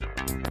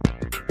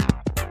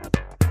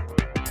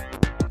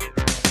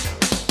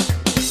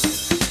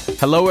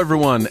Hello,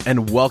 everyone,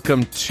 and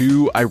welcome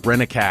to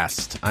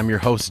Irenicast. I'm your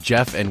host,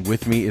 Jeff, and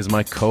with me is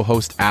my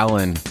co-host,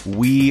 Alan.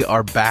 We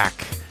are back.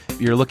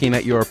 You're looking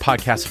at your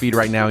podcast feed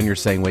right now, and you're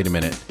saying, wait a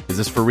minute, is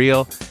this for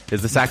real?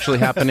 Is this actually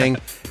happening?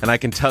 And I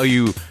can tell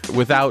you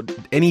without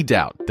any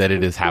doubt that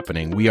it is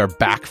happening. We are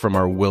back from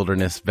our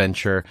wilderness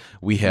venture.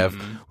 We have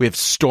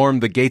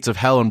stormed the gates of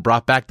hell and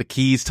brought back the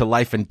keys to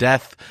life and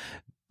death.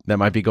 That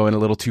might be going a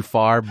little too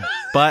far,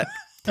 but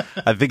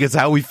I think it's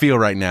how we feel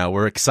right now.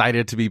 We're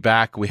excited to be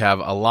back. We have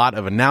a lot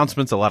of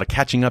announcements, a lot of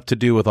catching up to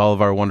do with all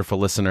of our wonderful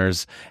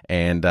listeners.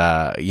 And,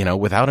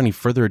 without any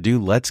further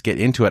ado, let's get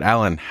into it.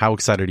 Alan, how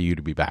excited are you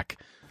to be back?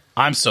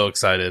 I'm so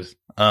excited.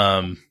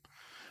 I'm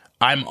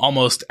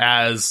almost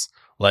as,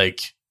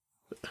 what's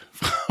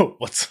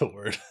the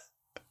word?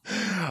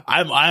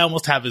 I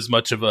almost have as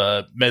much of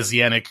a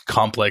messianic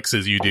complex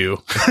as you do.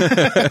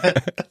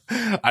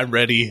 I'm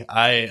ready.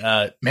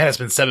 It's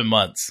been 7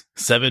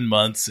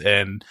 months,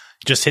 and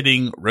just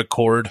hitting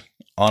record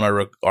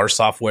on our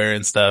software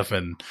and stuff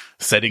and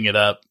setting it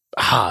up.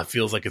 It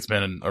feels like it's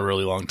been a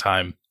really long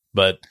time,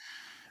 but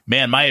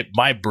man,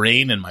 my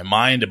brain and my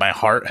mind and my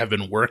heart have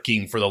been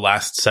working for the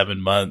last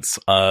 7 months,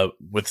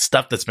 with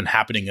stuff that's been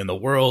happening in the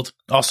world.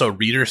 Also,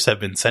 readers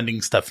have been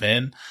sending stuff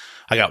in.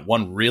 I got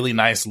one really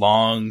nice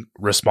long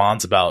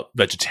response about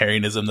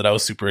vegetarianism that I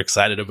was super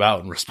excited about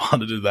and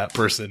responded to that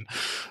person.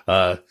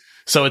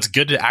 So it's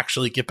good to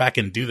actually get back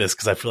and do this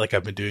because I feel like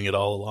I've been doing it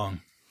all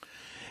along.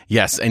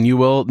 Yes, and you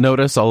will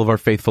notice, all of our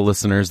faithful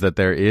listeners, that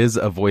there is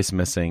a voice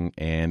missing,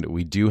 and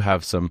we do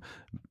have some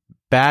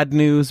bad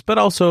news, but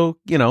also,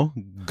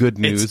 good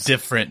news. It's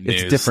different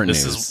news.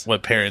 This is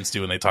what parents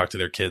do when they talk to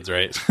their kids,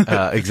 right?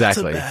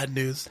 Exactly. It's bad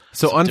news.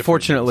 So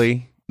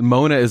unfortunately,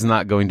 Mona is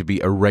not going to be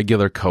a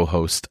regular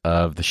co-host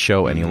of the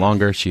show any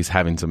longer. She's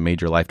having some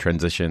major life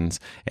transitions,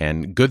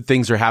 and good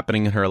things are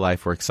happening in her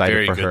life. We're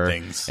excited for her.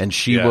 Things. And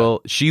she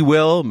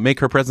will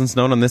make her presence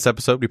known on this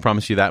episode. We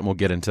promise you that, and we'll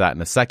get into that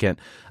in a second.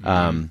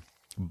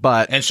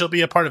 And she'll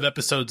be a part of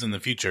episodes in the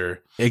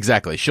future.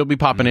 Exactly. She'll be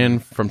popping in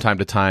from time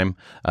to time,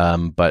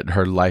 but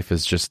her life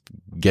is just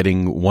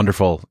getting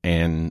wonderful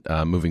and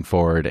moving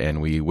forward,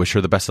 and we wish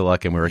her the best of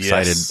luck, and we're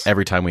excited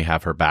every time we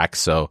have her back.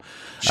 So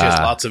she has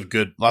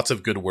lots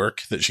of good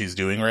work that she's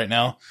doing right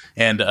now.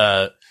 And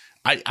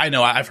I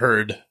know I've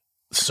heard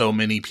so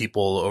many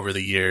people over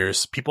the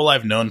years, people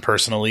I've known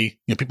personally,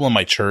 people in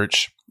my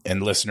church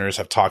and listeners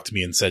have talked to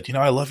me and said,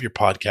 I love your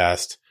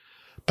podcast,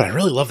 but I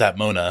really love that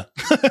Mona.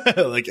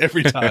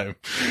 Every time.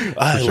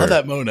 I love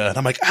that Mona. And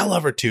I'm like, I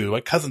love her too.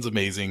 My cousin's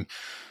amazing.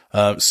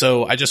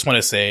 So I just want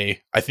to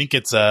say, I think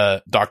it's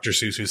Dr.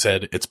 Seuss who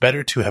said, it's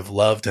better to have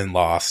loved and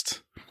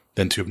lost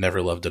than to have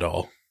never loved at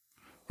all.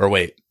 Or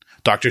wait,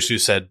 Dr.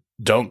 Seuss said,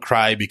 don't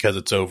cry because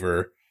it's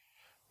over.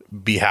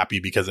 Be happy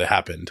because it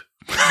happened.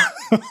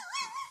 I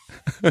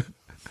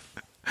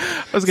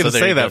was going to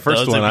say that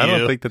first one. I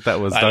don't think that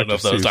was Dr. Seuss. I don't know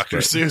if that was Dr.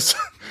 Seuss.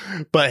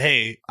 But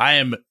hey,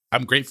 I'm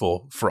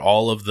grateful for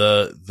all of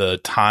the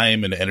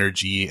time and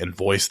energy and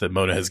voice that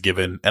Mona has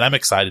given, and I'm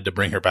excited to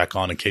bring her back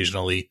on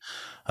occasionally.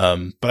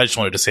 But I just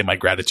wanted to say my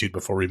gratitude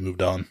before we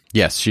moved on.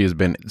 Yes, she has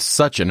been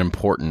such an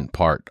important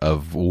part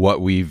of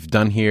what we've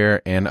done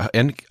here, and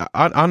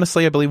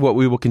honestly, I believe what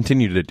we will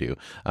continue to do,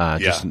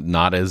 just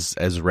not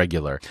as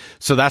regular.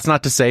 So that's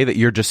not to say that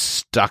you're just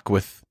stuck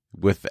with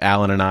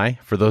Alan and I.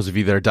 For those of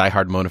you that are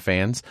diehard Mona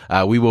fans,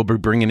 we will be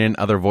bringing in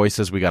other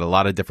voices. We got a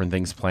lot of different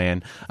things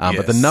planned.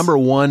 But the number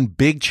one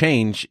big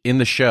change in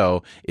the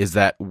show is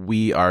that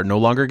we are no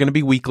longer going to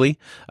be weekly.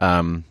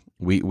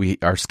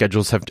 Our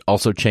schedules have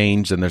also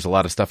changed, and there's a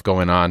lot of stuff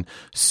going on.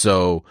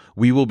 So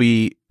we will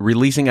be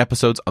releasing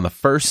episodes on the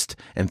first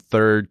and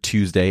third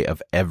Tuesday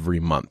of every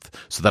month.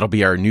 So that'll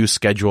be our new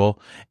schedule.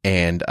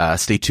 And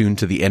stay tuned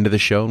to the end of the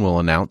show, and we'll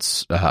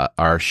announce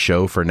our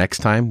show for next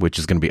time, which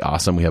is going to be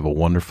awesome. We have a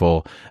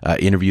wonderful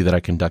interview that I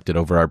conducted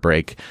over our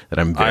break that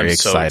I'm very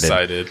excited. So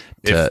excited.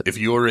 If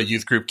you were a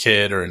youth group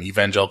kid or an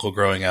evangelical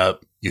growing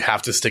up, you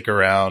have to stick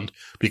around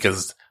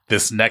because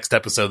this next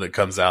episode that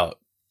comes out,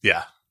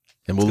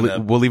 and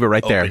we'll leave it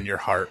right there. Open your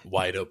heart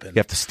wide open. You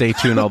have to stay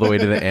tuned all the way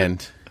to the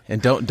end.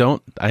 And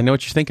don't. I know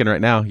what you're thinking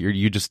right now.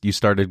 You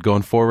started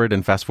going forward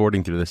and fast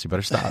forwarding through this. You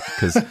better stop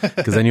because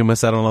then you'll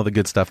miss out on all the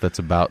good stuff that's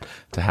about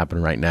to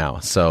happen right now.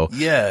 So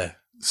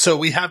So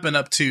we have been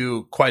up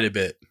to quite a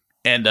bit,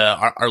 and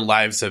our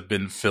lives have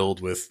been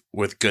filled with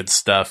good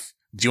stuff.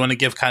 Do you want to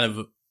give kind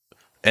of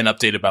an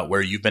update about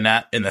where you've been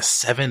at in the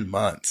 7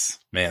 months?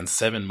 Man,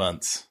 7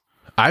 months.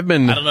 I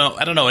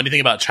don't know anything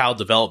about child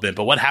development,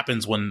 but what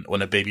happens when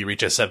a baby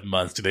reaches 7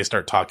 months? Do they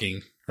start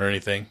talking or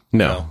anything?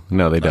 No,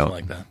 they don't.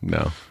 Like that.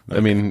 No. Okay. I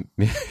mean,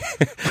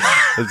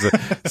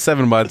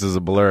 7 months is a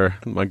blur.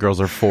 My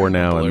girls are 4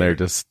 now, and they're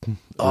just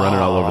running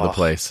all over the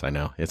place. I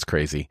know. It's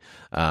crazy.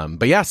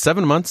 But yeah,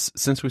 7 months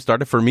since we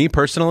started. For me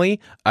personally,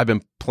 I've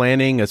been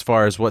planning as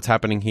far as what's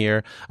happening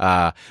here.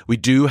 We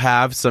do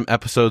have some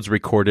episodes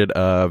recorded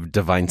of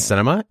Divine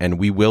Cinema, and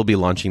we will be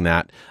launching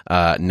that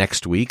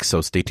next week.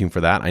 So stay tuned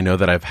for that. I know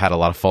that I've had a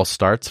lot of false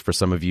starts for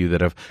some of you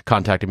that have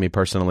contacted me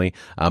personally,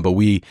 but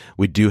we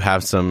do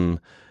have some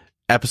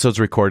episodes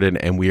recorded,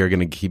 and we are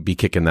going to be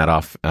kicking that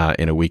off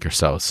in a week or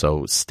so.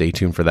 So stay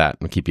tuned for that.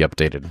 We'll keep you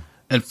updated.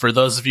 And for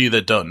those of you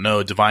that don't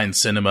know, Divine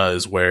Cinema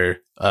is where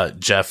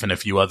Jeff and a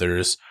few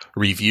others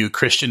review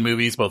Christian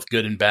movies, both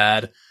good and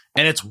bad.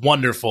 And it's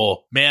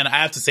wonderful. Man, I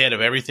have to say, out of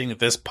everything that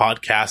this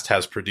podcast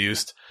has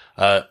produced,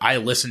 I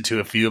listened to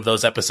a few of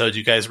those episodes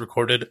you guys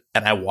recorded,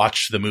 and I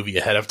watched the movie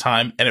ahead of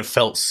time, and it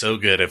felt so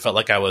good. It felt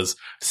like I was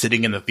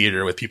sitting in the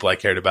theater with people I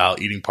cared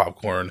about, eating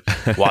popcorn,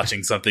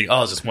 watching something.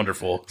 Oh, it's just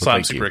wonderful. So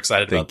I'm super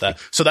excited about that.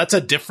 So that's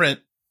a different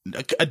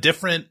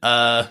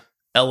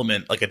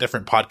element, like a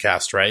different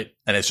podcast, right?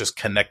 And it's just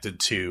connected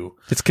to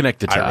us.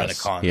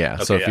 Yeah.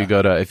 Okay, so if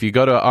you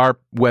go to our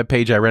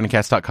webpage,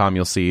 irenicast.com,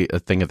 you'll see a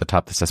thing at the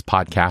top that says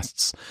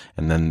podcasts,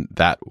 and then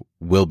that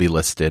will be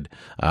listed.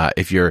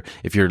 If you're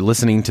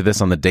listening to this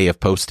on the day of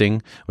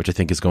posting, which I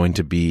think is going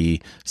to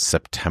be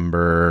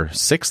September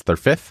 6th or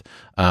 5th,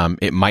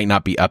 it might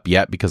not be up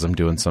yet because I'm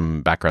doing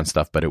some background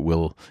stuff, but it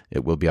will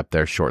be up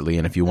there shortly.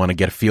 And if you want to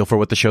get a feel for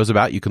what the show's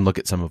about, you can look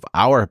at some of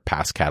our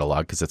past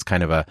catalog, because it's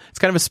kind of a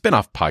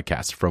spin-off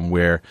podcast from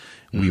where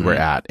we were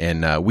at.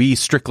 And we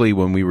strictly,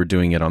 when we were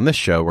doing it on this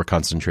show, we're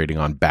concentrating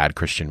on bad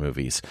Christian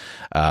movies.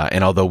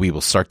 And although we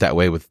will start that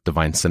way with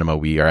Divine Cinema,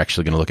 we are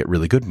actually going to look at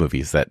really good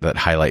movies that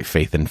highlight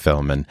faith in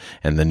film and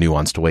the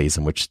nuanced ways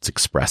in which it's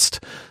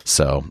expressed.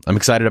 So I'm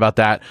excited about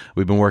that.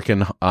 We've been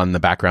working on the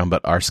background, but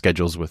our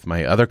schedules with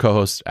my other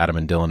co-hosts, Adam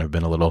and Dylan, have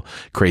been a little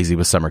crazy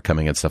with summer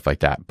coming and stuff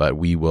like that. But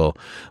we'll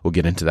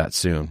get into that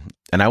soon.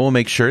 And I will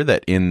make sure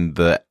that in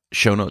the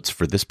show notes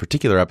for this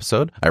particular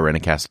episode,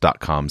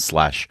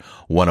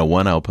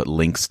 irenicast.com/101, I'll put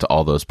links to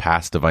all those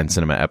past Divine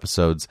Cinema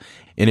episodes,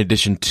 in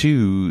addition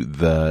to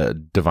the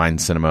Divine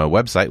Cinema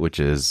website, which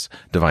is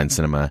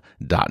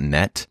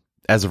divinecinema.net.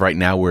 As of right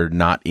now, we're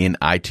not in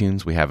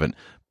iTunes. We haven't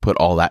put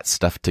all that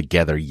stuff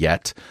together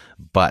yet,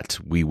 but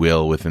we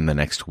will within the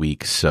next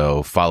week.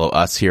 So follow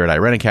us here at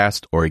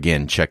Irenicast, or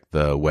again, check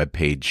the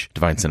webpage,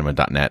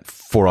 divinecinema.net,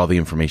 for all the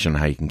information on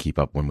how you can keep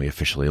up when we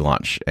officially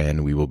launch,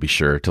 and we will be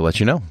sure to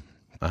let you know.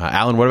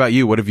 Alan, what about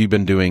you? What have you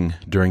been doing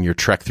during your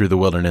trek through the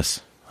wilderness?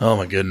 Oh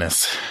my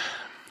goodness.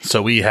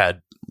 So we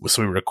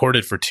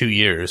recorded for 2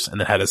 years and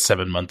then had a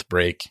 7-month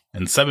break.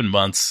 And 7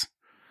 months,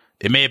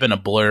 it may have been a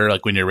blur,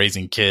 like when you're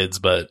raising kids,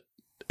 but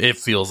it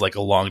feels like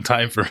a long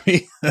time for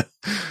me.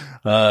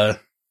 I've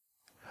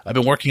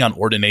been working on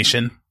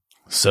ordination.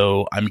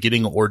 So I'm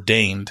getting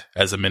ordained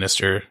as a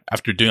minister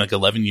after doing like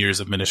 11 years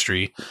of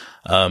ministry.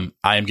 I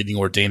am getting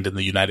ordained in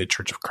the United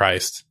Church of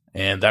Christ.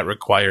 And that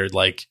required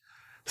like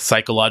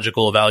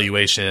psychological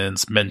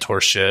evaluations,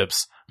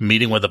 mentorships,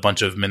 meeting with a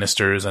bunch of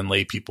ministers and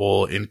lay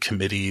people in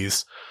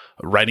committees,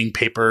 writing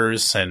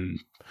papers, and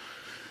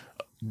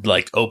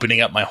like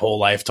opening up my whole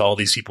life to all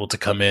these people to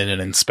come in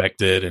and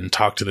inspect it and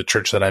talk to the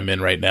church that I'm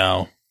in right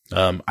now.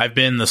 I've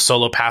been the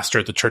solo pastor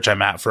at the church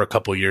I'm at for a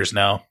couple years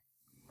now,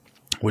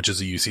 which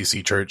is a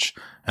UCC church.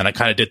 And I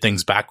kind of did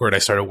things backward. I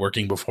started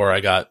working before I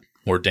got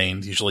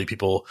ordained. Usually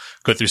people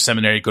go through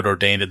seminary, get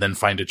ordained, and then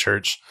find a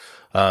church.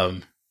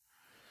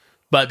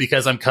 But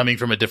because I'm coming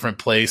from a different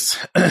place,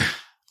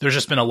 there's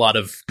just been a lot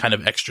of kind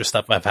of extra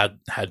stuff I've had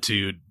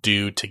to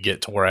do to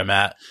get to where I'm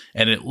at.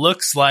 And it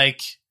looks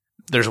like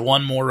there's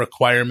one more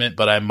requirement,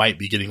 but I might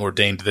be getting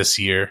ordained this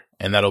year,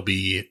 and that'll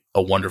be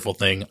a wonderful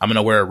thing. I'm going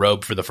to wear a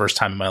robe for the first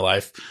time in my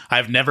life.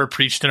 I've never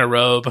preached in a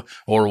robe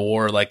or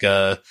wore like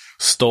a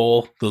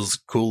stole, those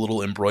cool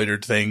little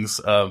embroidered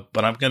things,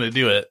 but I'm going to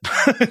do it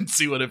and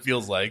see what it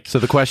feels like. So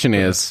the question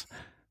is,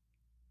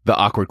 the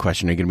awkward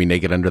question, are you going to be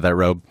naked under that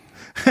robe?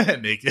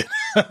 Naked.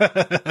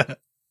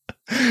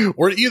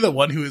 Weren't you the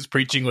one who was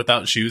preaching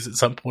without shoes at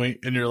some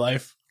point in your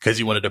life because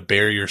you wanted to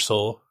bare your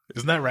soul?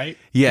 Isn't that right?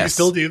 Yes. Do you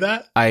still do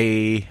that?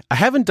 I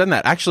haven't done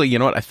that. Actually, you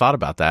know what? I thought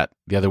about that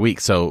the other week.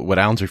 So what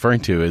Alan's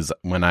referring to is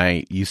when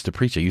I used to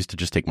preach, I used to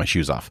just take my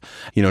shoes off.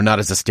 You know, not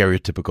as a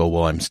stereotypical,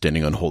 well, I'm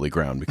standing on holy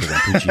ground because I'm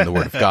preaching the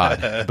word of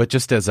God, but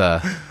just as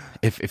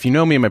if you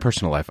know me in my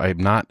personal life, I'm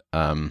not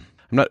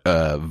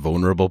a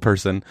vulnerable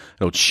person.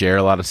 I don't share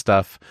a lot of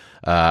stuff.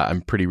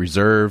 I'm pretty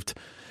reserved.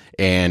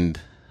 And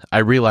I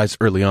realized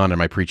early on in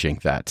my preaching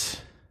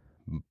that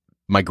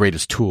my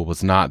greatest tool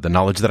was not the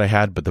knowledge that I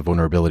had, but the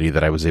vulnerability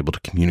that I was able to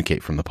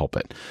communicate from the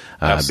pulpit.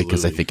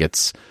 Because I think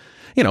it's,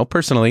 you know,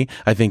 personally,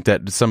 I think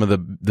that some of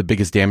the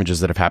biggest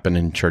damages that have happened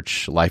in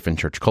church life and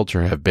church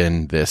culture have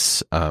been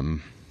this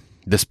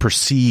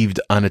perceived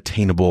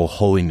unattainable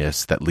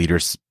holiness that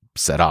leaders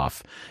set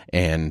off,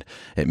 and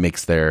it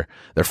makes their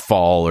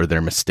fall or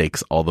their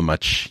mistakes all the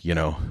much, you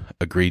know,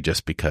 egregious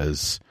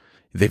because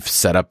they've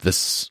set up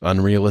this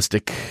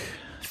unrealistic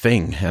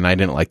thing, and I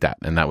didn't like that,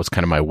 and that was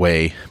kind of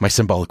my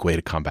symbolic way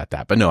to combat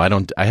that. But no, I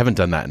haven't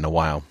done that in a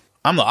while.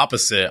 I'm the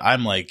opposite.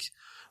 I'm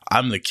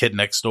the kid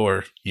next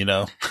door, you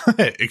know,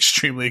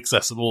 extremely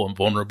accessible and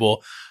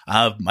vulnerable.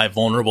 My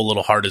vulnerable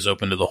little heart is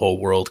open to the whole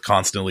world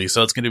constantly,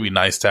 so it's going to be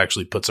nice to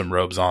actually put some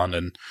robes on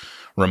and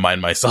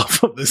remind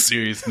myself of the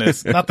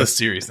seriousness, not the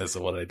seriousness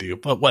of what I do,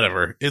 but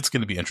whatever. It's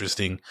going to be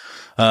interesting.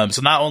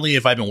 So not only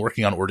have I been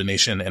working on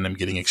ordination and I'm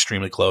getting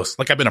extremely close,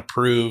 like I've been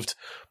approved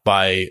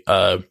by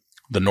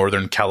the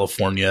Northern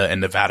California and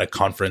Nevada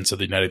Conference of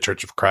the United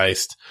Church of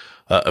Christ.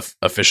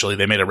 Officially,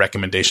 they made a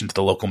recommendation to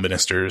the local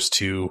ministers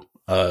to,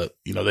 they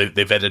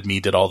vetted me,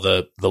 did all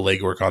the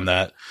legwork on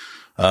that.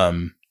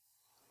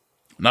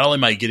 Not only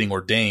am I getting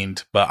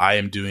ordained, but I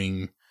am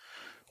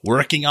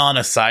working on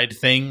a side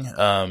thing.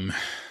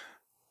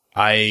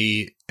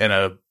 I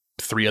and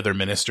 3 other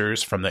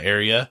ministers from the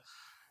area,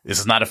 this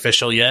is not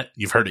official yet,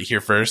 you've heard it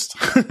here first,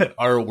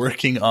 are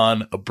working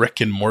on a brick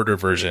and mortar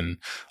version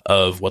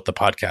of what the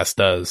podcast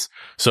does.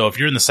 So if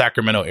you're in the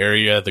Sacramento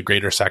area, the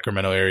greater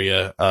Sacramento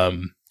area,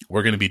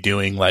 we're going to be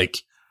doing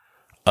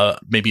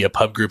maybe a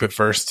pub group at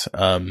first. We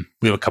have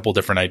a couple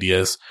different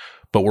ideas,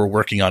 but we're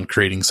working on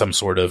creating some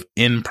sort of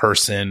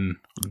in-person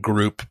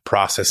group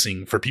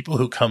processing for people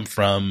who come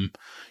from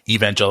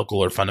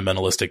evangelical or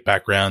fundamentalistic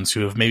backgrounds,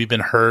 who have maybe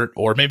been hurt,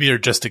 or maybe are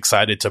just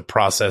excited to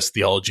process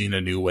theology in a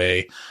new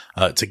way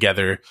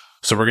together.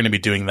 So we're going to be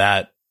doing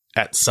that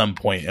at some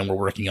point, and we're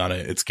working on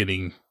it. It's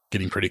getting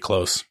pretty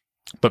close.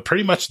 But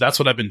pretty much that's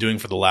what I've been doing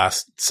for the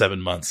last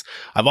 7 months.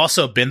 I've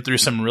also been through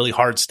some really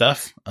hard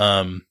stuff,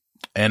 and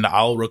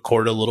I'll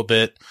record a little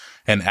bit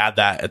and add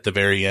that at the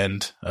very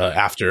end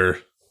after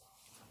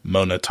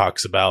Mona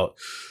talks about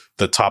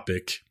the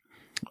topic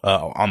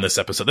on this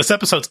episode. This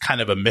episode's kind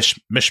of a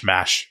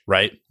mishmash,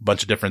 right? A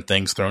bunch of different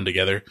things thrown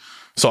together.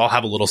 So I'll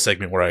have a little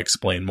segment where I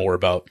explain more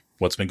about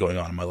what's been going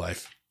on in my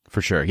life.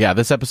 For sure. Yeah,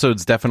 this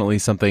episode's definitely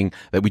something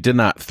that we did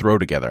not throw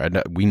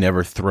together. We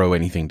never throw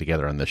anything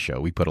together on this show.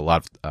 We put a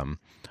lot of,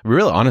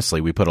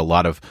 we put a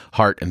lot of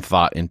heart and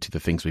thought into the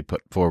things we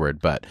put forward.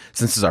 But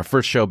since it's our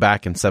first show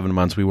back in 7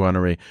 months, we want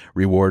to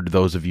reward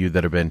those of you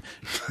that have been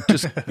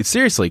just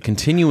seriously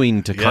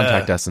continuing to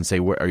contact us and say,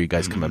 are you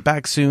guys coming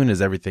back soon?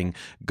 Is everything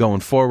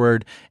going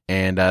forward?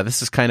 And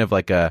this is kind of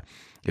like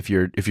if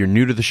you're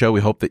new to the show,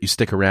 we hope that you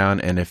stick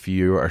around. And if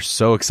you are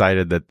so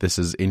excited that this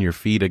is in your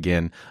feed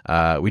again,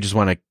 we just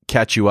want to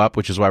catch you up,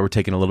 which is why we're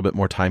taking a little bit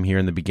more time here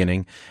in the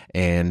beginning.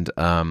 And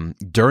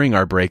during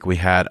our break, we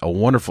had a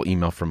wonderful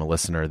email from a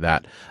listener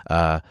that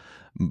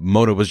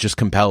Mona was just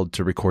compelled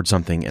to record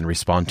something and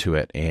respond to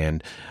it.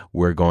 And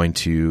we're going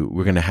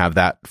to have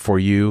that for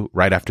you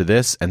right after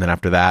this. And then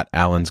after that,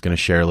 Alan's going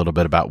to share a little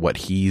bit about what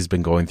he's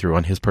been going through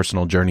on his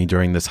personal journey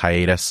during this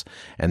hiatus.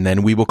 And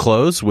then we will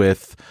close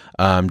with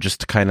just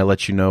to kind of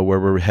let you know where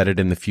we're headed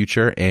in the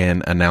future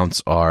and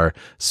announce our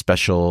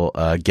special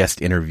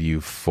guest interview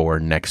for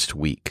next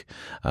week.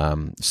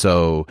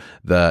 So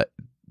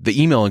the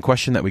email in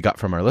question that we got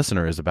from our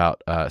listener is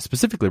about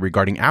specifically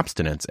regarding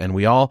abstinence, and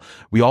we all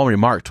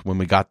remarked when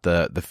we got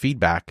the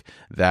feedback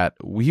that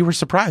we were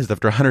surprised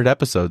after 100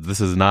 episodes.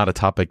 This is not a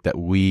topic that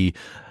we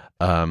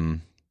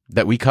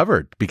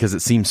covered because it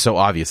seems so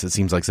obvious. It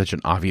seems like such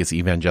an obvious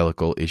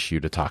evangelical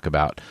issue to talk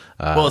about.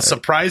 Well, it's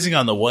surprising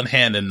on the one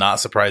hand and not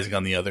surprising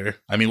on the other.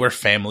 I mean, we're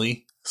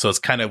family, so it's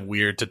kind of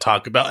weird to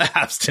talk about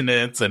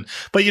abstinence,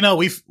 but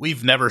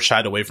we've never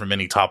shied away from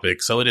any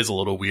topic, so it is a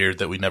little weird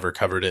that we never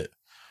covered it.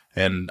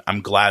 And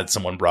I'm glad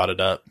someone brought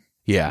it up.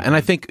 Yeah, and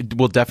I think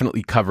we'll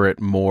definitely cover it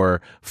more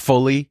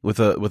fully with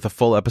a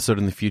full episode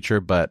in the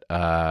future. But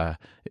the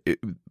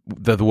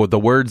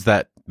words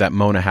that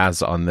Mona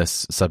has on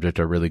this subject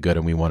are really good,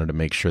 and we wanted to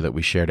make sure that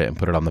we shared it and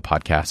put it on the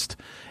podcast.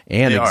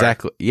 And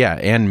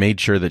and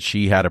made sure that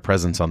she had a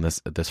presence on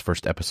this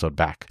first episode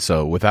back.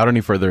 So without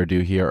any further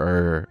ado, here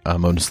are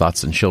Mona's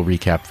thoughts, and she'll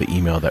recap the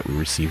email that we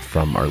received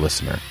from our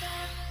listener.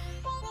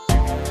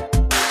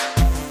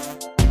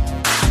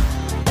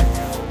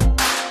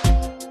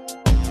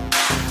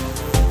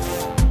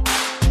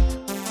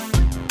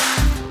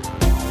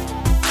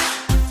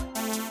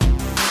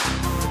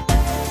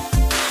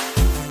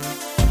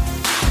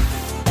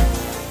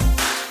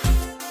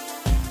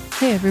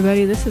 Hey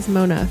everybody, this is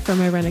Mona from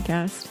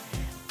Irenicast.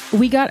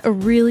 We got a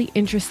really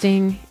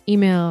interesting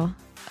email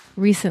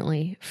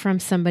recently from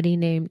somebody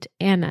named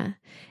Anna,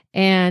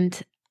 and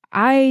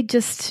I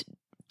just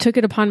took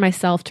it upon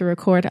myself to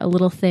record a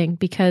little thing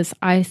because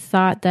I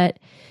thought that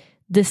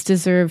this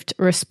deserved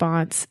a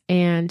response.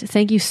 And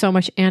thank you so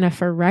much, Anna,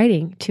 for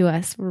writing to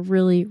us. We're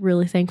really,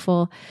 really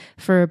thankful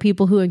for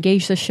people who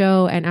engage the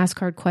show and ask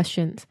hard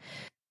questions.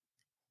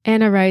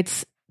 Anna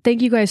writes,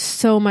 "Thank you guys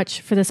so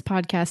much for this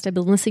podcast. I've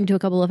been listening to a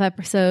couple of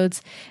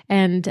episodes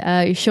and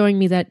you're showing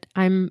me that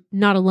I'm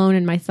not alone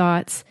in my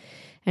thoughts."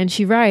 And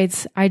she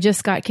writes, "I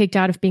just got kicked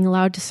out of being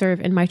allowed to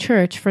serve in my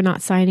church for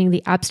not signing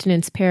the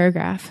abstinence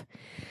paragraph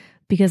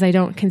because I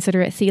don't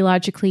consider it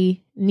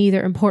theologically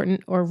neither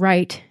important or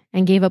right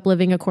and gave up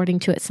living according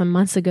to it some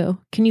months ago.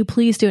 Can you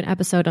please do an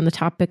episode on the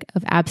topic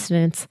of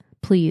abstinence,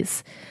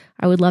 please?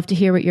 I would love to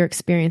hear what your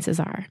experiences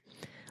are.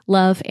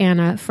 Love,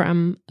 Anna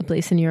from a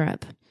place in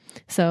Europe."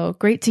 So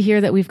great to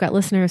hear that we've got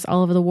listeners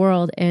all over the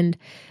world. And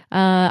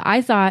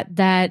I thought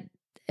that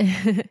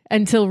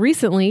until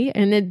recently,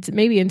 and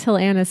maybe until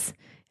Anna's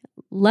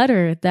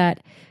letter,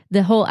 that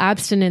the whole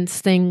abstinence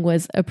thing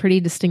was a pretty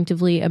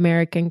distinctively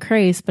American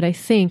craze. But I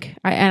think,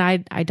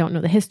 I don't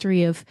know the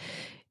history of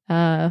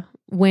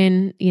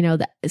when,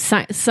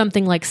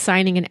 something like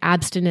signing an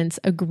abstinence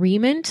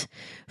agreement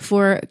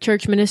for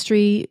church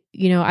ministry,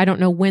 I don't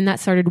know when that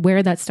started,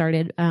 where that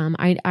started.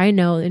 I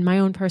know in my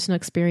own personal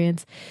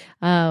experience,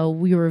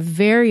 we were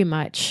very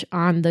much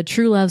on the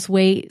True Love's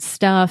Way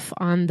stuff,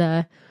 on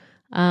the,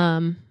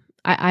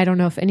 I don't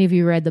know if any of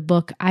you read the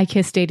book, I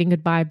Kissed Dating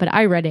Goodbye, but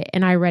I read it,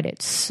 and I read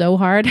it so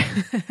hard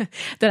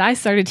that I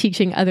started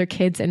teaching other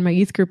kids in my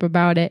youth group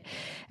about it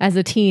as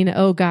a teen.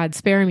 Oh God,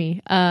 spare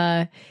me.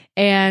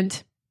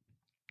 And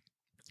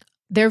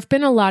there have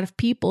been a lot of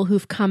people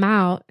who've come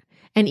out,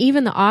 and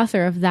even the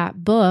author of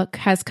that book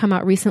has come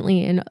out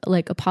recently and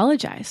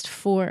apologized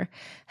for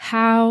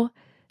how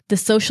the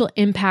social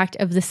impact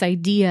of this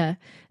idea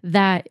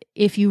that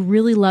if you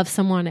really love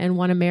someone and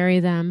want to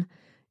marry them,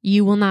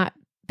 you will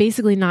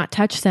basically not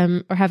touch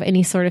them or have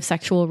any sort of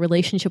sexual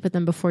relationship with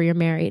them before you're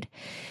married.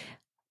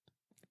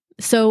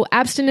 So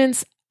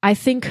abstinence, I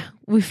think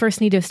we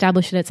first need to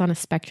establish that it's on a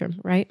spectrum,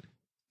 right?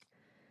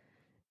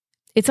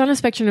 It's on a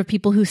spectrum of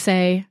people who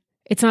say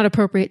it's not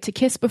appropriate to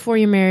kiss before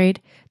you're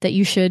married, that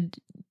you should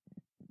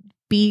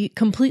be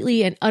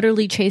completely and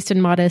utterly chaste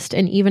and modest,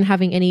 and even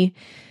having any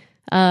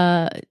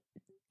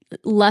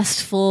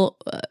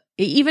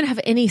even have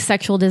any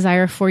sexual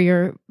desire for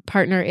your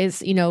partner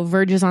is,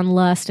 verges on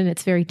lust, and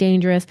it's very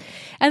dangerous.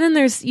 And then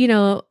there's,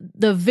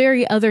 the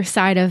very other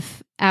side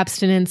of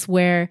abstinence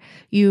where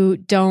you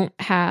don't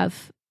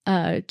have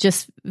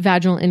just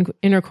vaginal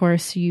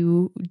intercourse,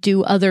 you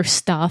do other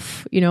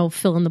stuff,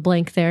 fill in the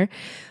blank there.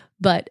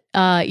 But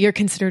you're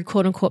considered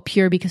quote unquote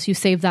pure because you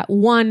saved that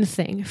one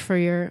thing for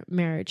your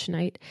marriage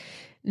night.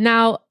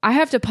 Now, I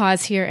have to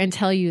pause here and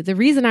tell you the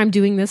reason I'm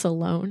doing this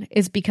alone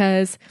is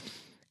because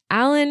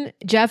Alan,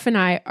 Jeff, and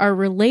I are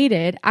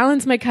related.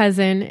 Alan's my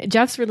cousin.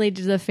 Jeff's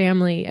related to the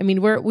family. I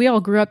mean, we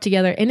all grew up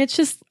together, and it's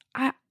just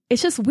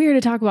weird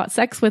to talk about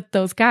sex with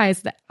those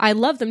guys. That I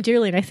love them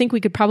dearly, and I think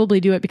we could probably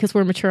do it because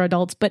we're mature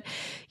adults. But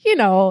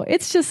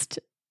it's just.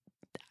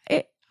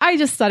 I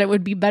just thought it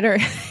would be better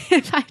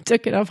if I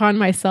took it upon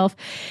myself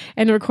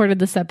and recorded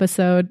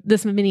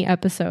this mini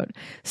episode.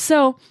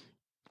 So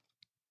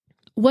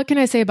what can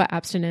I say about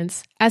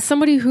abstinence? As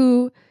somebody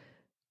who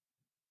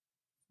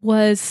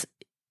was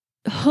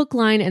hook,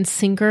 line, and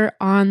sinker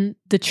on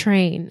the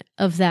train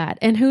of that,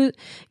 and who,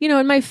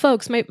 and my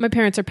folks, my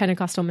parents are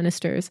Pentecostal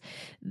ministers,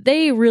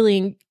 they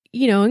really,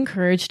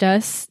 encouraged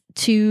us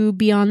to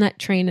be on that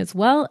train as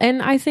well.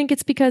 And I think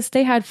it's because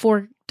they had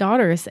 4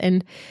 daughters,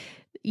 and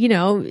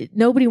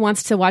nobody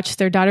wants to watch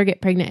their daughter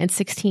get pregnant at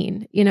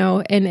 16,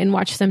 and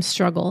watch them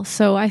struggle.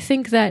 So I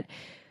think that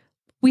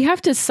we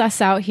have to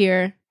suss out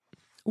here,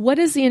 what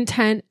is the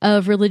intent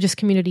of religious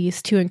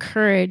communities to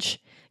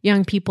encourage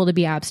young people to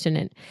be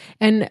abstinent?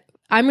 And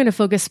I'm going to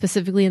focus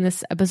specifically in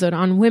this episode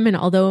on women,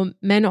 although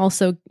men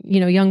also,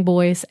 young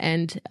boys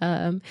and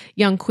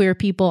young queer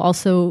people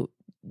also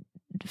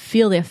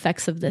feel the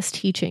effects of this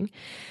teaching.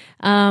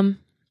 I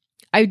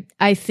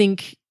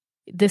think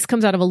this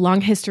comes out of a long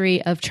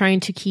history of trying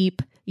to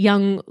keep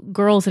young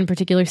girls in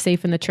particular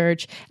safe in the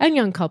church, and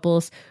young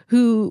couples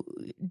who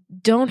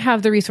don't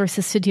have the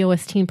resources to deal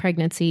with teen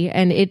pregnancy.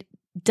 And it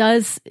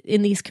does,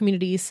 in these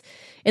communities,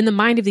 in the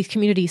mind of these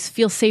communities,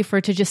 feel safer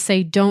to just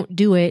say, don't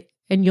do it,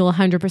 and you'll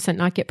 100%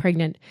 not get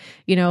pregnant,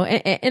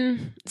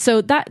 and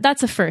so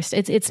that's a first.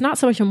 It's not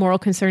so much a moral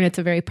concern, it's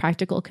a very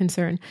practical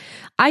concern.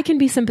 I can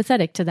be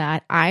sympathetic to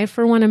that. I,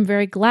 for one, am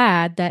very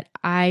glad that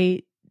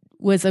I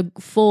was a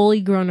fully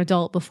grown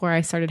adult before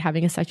I started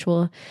having a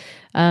sexual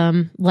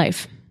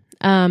life.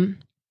 But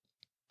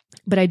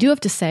I do have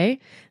to say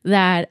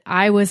that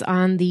I was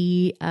on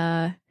the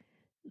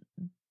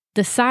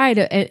side,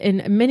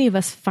 and many of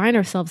us find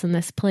ourselves in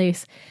this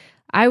place.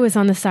 I was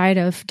on the side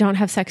of don't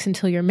have sex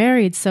until you're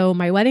married. So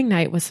my wedding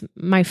night was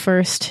my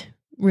first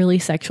really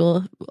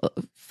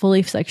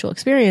fully sexual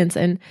experience.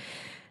 And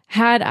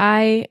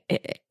and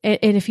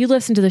if you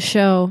listen to the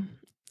show,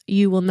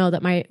 you will know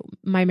that my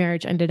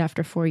marriage ended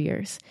after 4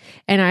 years.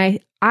 And I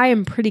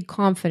am pretty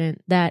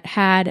confident that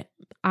had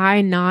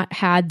I not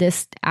had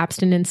this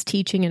abstinence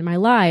teaching in my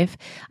life,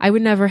 I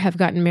would never have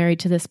gotten married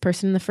to this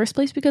person in the first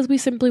place because we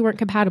simply weren't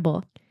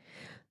compatible.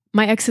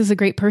 My ex is a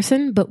great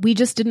person, but we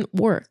just didn't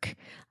work.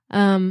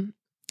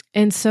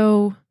 And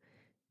so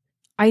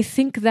I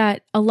think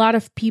that a lot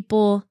of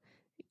people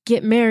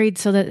get married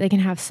so that they can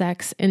have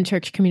sex in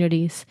church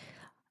communities.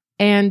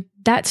 And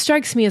that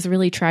strikes me as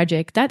really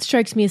tragic. That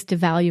strikes me as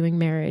devaluing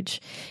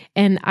marriage.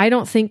 And I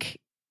don't think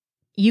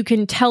you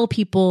can tell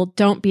people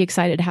don't be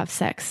excited to have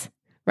sex,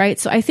 right?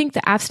 So I think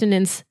the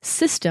abstinence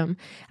system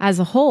as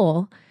a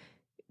whole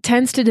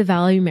tends to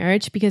devalue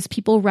marriage because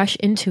people rush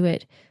into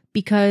it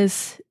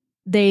because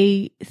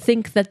they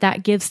think that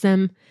that gives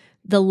them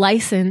the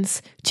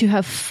license to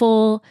have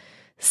full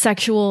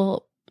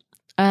sexual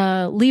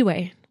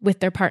leeway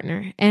with their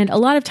partner. And a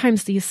lot of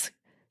times these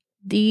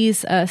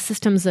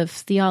systems of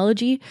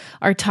theology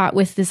are taught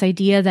with this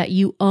idea that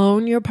you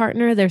own your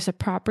partner. There's a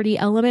property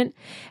element.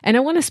 And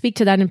I want to speak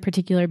to that in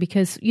particular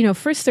because,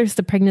 first there's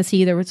the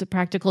pregnancy. There was a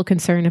practical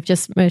concern of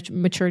just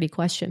maturity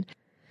question.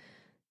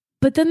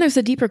 But then there's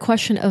a deeper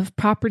question of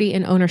property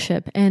and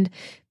ownership. And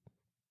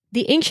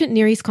the ancient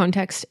Near East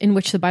context in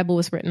which the Bible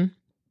was written,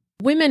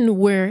 women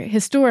were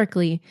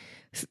historically,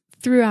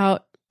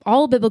 throughout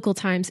all biblical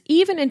times,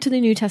 even into the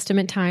New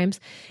Testament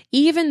times,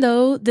 even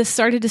though this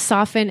started to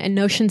soften and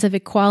notions of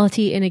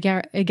equality and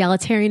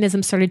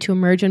egalitarianism started to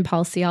emerge in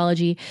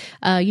policyology,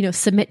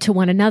 submit to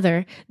one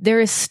another, there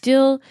is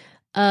still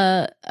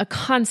a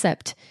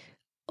concept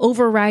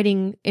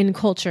overriding in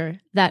culture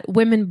that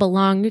women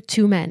belong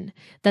to men,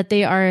 that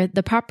they are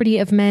the property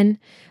of men.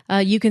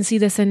 You can see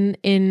this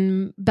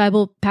in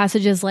Bible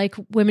passages like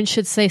women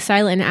should stay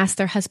silent and ask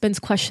their husbands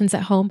questions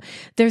at home.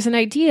 There's an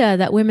idea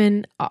that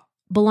women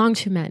belong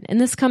to men. And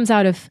this comes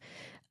out of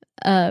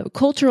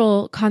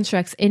cultural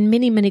constructs in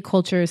many, many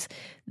cultures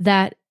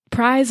that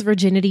prize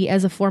virginity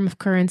as a form of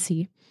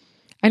currency.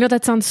 I know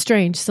that sounds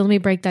strange, so let me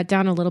break that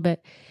down a little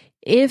bit.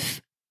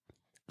 If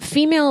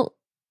female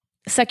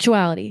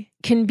sexuality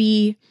can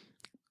be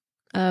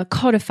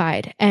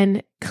codified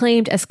and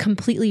claimed as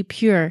completely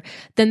pure,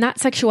 then that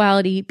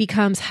sexuality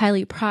becomes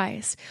highly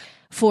prized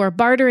for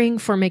bartering,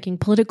 for making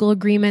political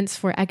agreements,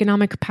 for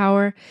economic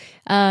power.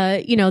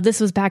 This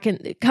was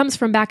it comes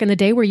from back in the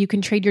day where you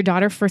can trade your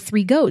daughter for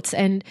 3 goats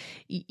and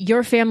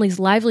your family's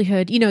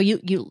livelihood.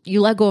 You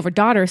let go of a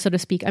daughter, so to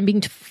speak. I'm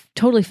being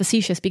totally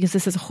facetious because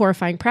this is a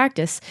horrifying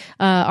practice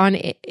on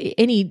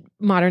any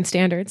modern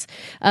standards.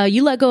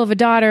 You let go of a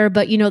daughter,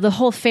 but the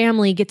whole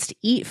family gets to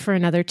eat for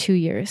another 2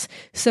 years.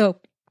 So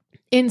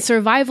in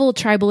survival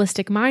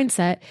tribalistic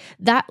mindset,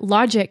 that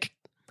logic,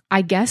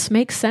 I guess,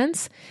 makes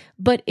sense.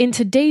 But in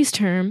today's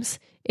terms,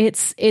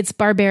 it's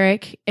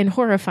barbaric and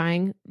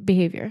horrifying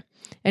behavior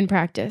and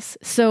practice.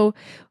 So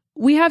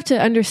we have to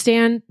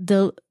understand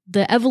the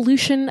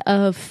evolution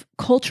of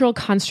cultural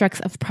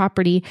constructs of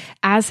property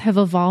as have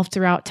evolved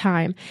throughout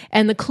time.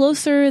 And the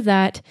closer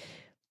that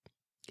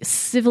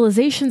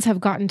civilizations have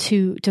gotten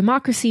to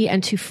democracy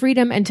and to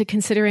freedom and to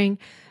considering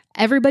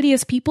everybody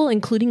as people,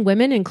 including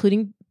women,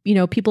 including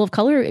people of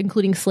color,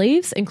 including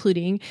slaves,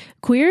 including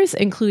queers,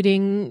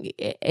 including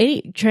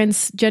any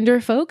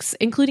transgender folks,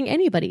 including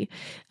anybody,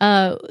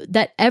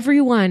 that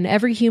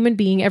every human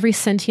being, every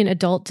sentient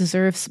adult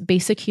deserves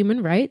basic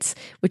human rights,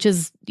 which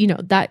is,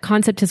 that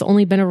concept has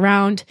only been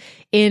around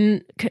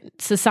in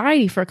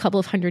society for a couple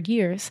of hundred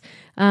years,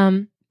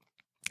 that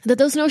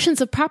those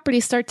notions of property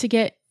start to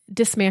get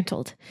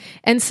dismantled.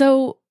 And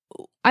so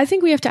I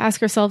think we have to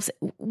ask ourselves,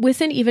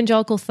 within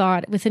evangelical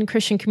thought, within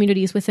Christian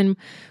communities, within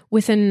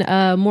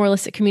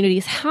moralistic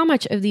communities, how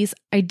much of these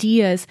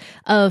ideas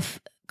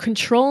of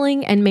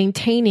controlling and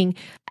maintaining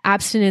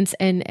abstinence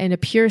and a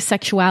pure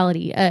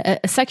sexuality, a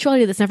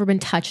sexuality that's never been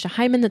touched, a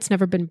hymen that's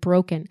never been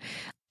broken,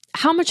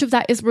 how much of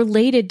that is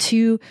related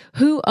to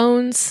who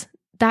owns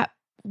that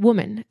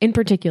woman in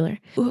particular?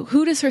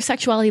 Who does her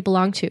sexuality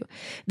belong to?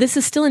 This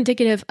is still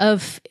indicative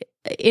of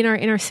in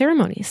our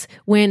ceremonies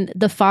when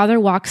the father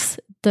walks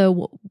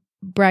the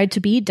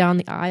bride-to-be down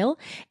the aisle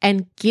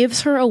and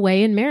gives her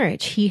away in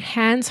marriage. He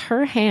hands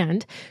her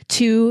hand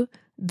to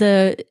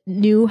the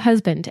new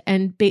husband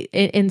and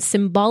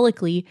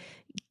symbolically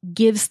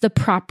gives the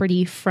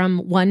property from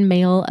one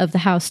male of the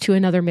house to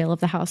another male of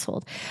the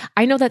household.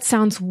 I know that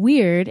sounds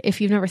weird if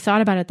you've never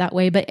thought about it that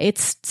way, but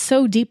it's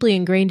so deeply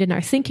ingrained in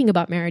our thinking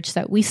about marriage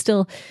that we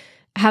still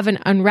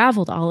haven't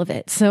unraveled all of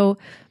it. So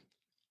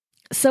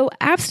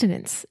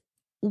abstinence.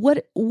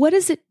 What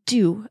does it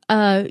do?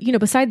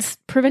 Besides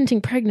preventing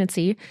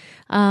pregnancy,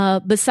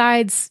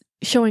 besides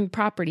showing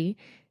property,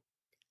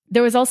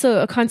 there was also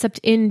a concept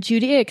in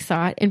Judaic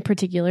thought, in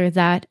particular,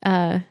 that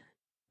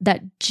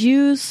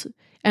Jews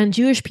and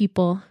Jewish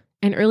people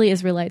and early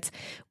Israelites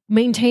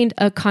maintained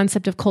a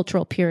concept of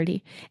cultural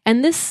purity,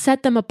 and this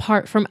set them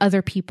apart from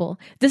other people.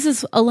 This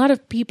is a lot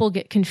of people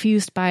get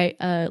confused by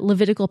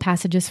Levitical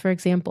passages, for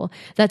example,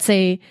 that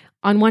say,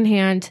 on one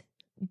hand,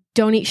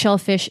 don't eat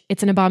shellfish,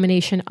 it's an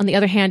abomination. On the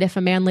other hand, if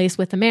a man lays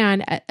with a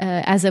man,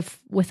 as if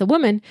with a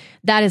woman,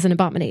 that is an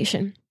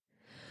abomination.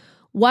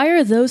 Why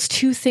are those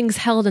two things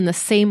held in the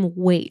same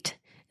weight,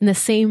 in the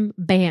same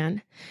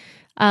ban?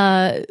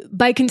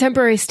 By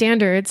contemporary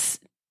standards,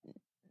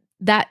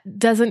 that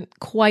doesn't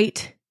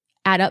quite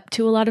add up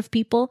to a lot of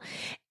people.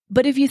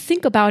 But if you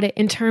think about it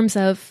in terms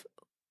of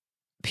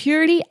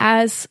purity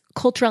as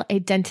cultural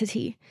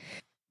identity,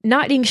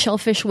 not eating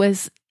shellfish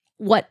was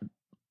what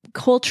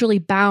culturally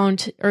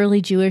bound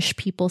early Jewish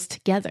peoples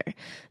together,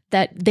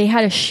 that they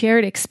had a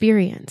shared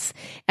experience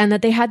and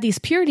that they had these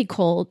purity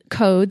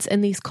codes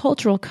and these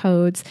cultural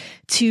codes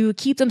to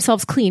keep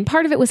themselves clean.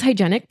 Part of it was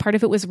hygienic. Part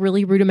of it was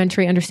really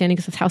rudimentary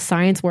understandings of how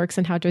science works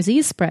and how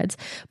disease spreads.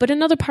 But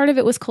another part of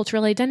it was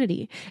cultural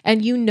identity.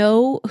 And you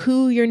know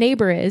who your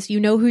neighbor is. You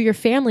know who your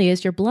family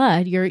is, your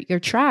blood, your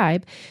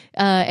tribe.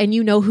 And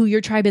you know who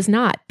your tribe is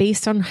not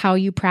based on how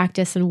you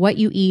practice and what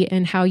you eat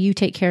and how you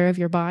take care of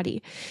your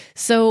body.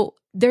 So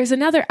there's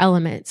another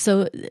element.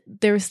 So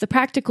there's the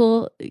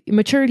practical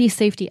maturity,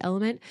 safety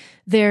element.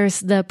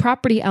 There's the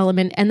property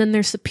element. And then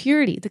there's the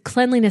purity, the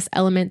cleanliness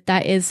element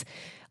that is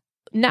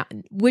not,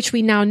 which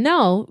we now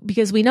know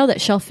because we know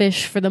that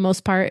shellfish, for the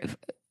most part,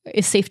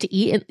 is safe to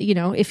eat. And,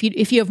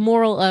 if you have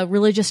moral,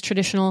 religious,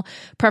 traditional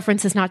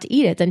preferences not to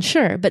eat it, then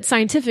sure. But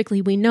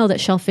scientifically, we know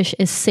that shellfish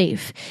is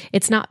safe.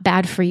 It's not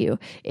bad for you,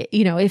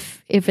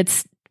 if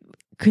it's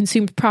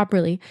consumed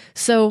properly.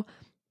 So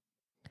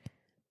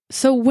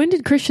when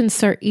did Christians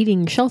start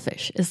eating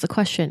shellfish is the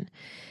question.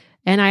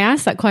 And I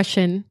ask that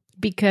question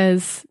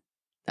because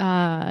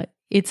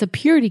it's a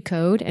purity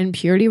code, and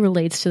purity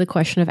relates to the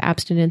question of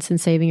abstinence and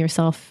saving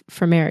yourself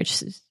for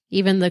marriage.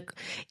 Even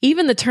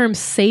the term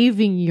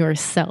saving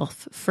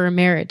yourself for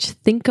marriage,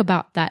 think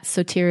about that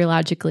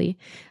soteriologically,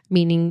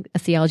 meaning a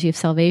theology of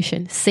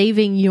salvation,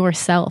 saving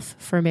yourself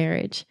for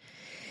marriage.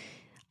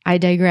 I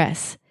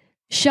digress.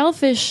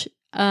 Shellfish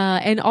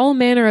and all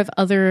manner of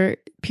other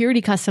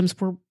purity customs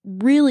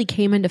really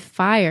came into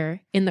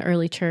fire in the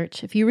early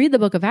church. If you read the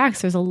book of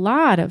Acts, there's a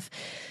lot of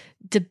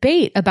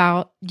debate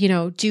about,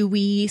 do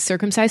we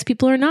circumcise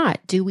people or not?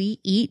 Do we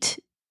eat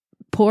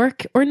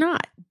pork or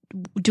not?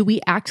 Do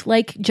we act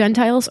like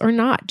Gentiles or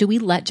not? Do we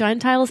let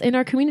Gentiles in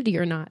our community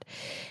or not?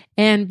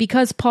 And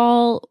because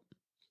Paul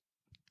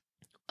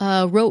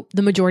wrote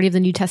the majority of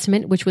the New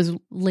Testament, which was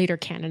later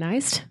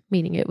canonized,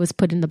 meaning it was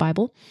put in the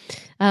Bible,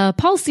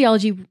 Paul's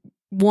theology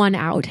won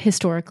out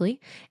historically.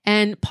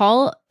 And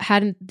Paul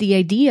had the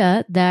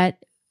idea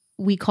that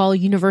we call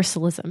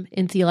universalism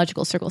in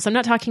theological circles. I'm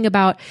not talking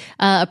about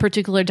a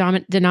particular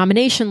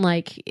denomination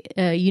like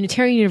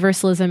Unitarian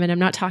Universalism, and I'm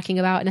not talking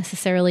about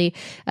necessarily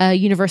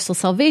universal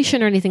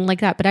salvation or anything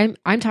like that, but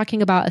I'm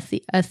talking about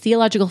a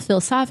theological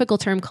philosophical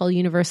term called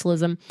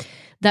universalism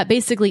that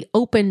basically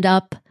opened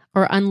up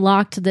or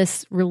unlocked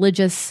this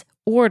religious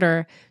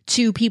order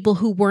to people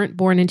who weren't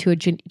born into a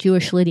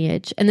Jewish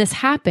lineage. And this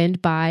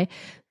happened by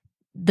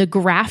the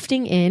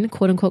grafting in,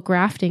 quote unquote,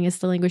 grafting is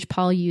the language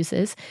Paul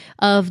uses,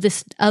 of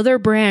this other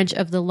branch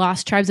of the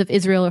lost tribes of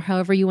Israel, or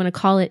however you want to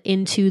call it,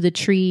 into the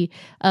tree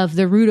of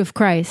the root of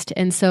Christ.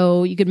 And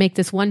so you could make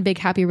this one big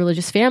happy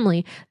religious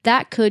family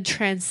that could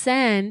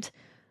transcend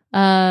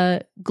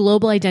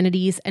global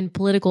identities and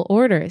political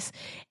orders.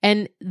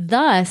 And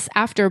thus,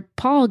 after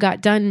Paul got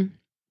done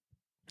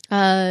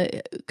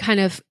kind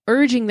of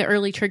urging the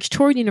early church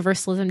toward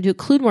universalism to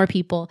include more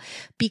people,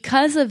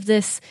 because of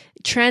this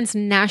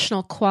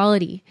transnational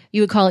quality,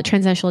 you would call it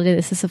transnational.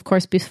 This is, of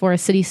course, before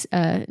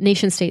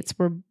nation states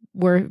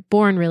were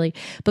born, really.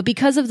 But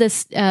because of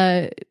this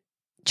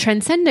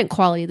transcendent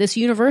quality, this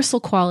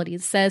universal quality,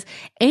 it says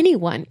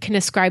anyone can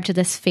ascribe to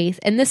this faith,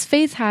 and this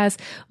faith has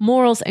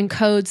morals and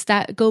codes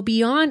that go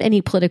beyond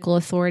any political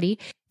authority.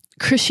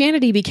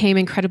 Christianity became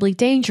incredibly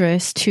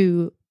dangerous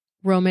to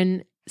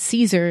Roman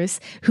Caesars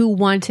who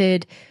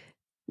wanted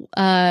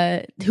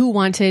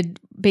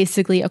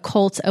basically a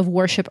cult of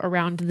worship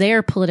around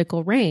their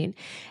political reign.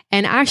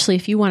 And actually,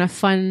 if you want a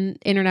fun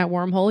internet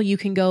wormhole, you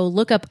can go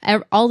look up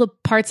all the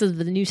parts of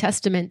the New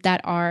Testament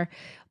that are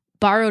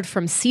borrowed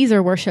from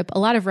Caesar worship. A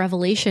lot of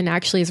Revelation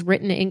actually is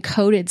written in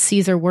coded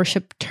Caesar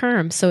worship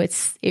terms. So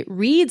it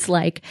reads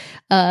like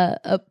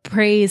a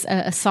praise,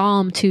 a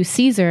psalm to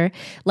Caesar.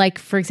 Like,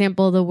 for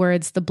example, the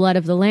words, the blood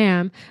of the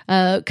lamb,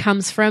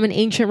 comes from an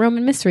ancient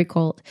Roman mystery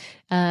cult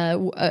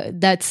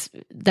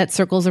that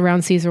circles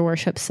around Caesar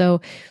worship.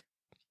 So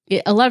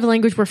a lot of the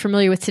language we're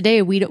familiar with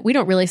today, we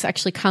don't realize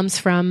actually comes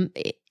from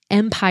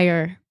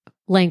empire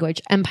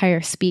language, empire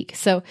speak.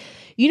 So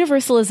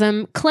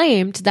universalism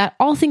claimed that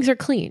all things are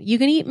clean. You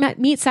can eat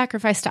meat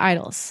sacrificed to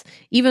idols,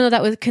 even though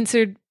that was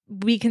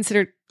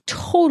considered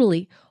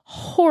totally,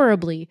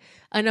 horribly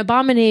an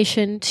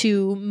abomination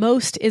to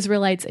most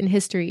Israelites in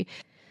history.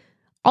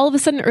 All of a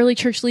sudden, early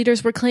church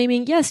leaders were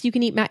claiming, yes, you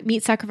can eat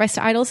meat sacrificed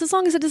to idols as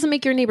long as it doesn't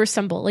make your neighbor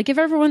stumble. Like, if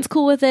everyone's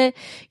cool with it,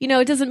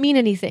 it doesn't mean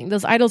anything.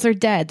 Those idols are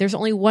dead. There's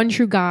only one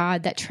true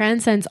God that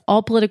transcends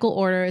all political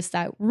orders,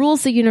 that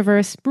rules the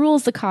universe,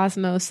 rules the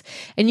cosmos.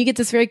 And you get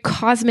this very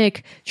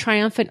cosmic,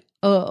 triumphant,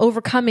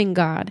 overcoming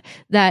God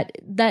that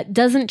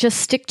doesn't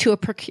just stick to a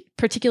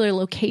particular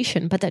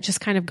location, but that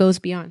just kind of goes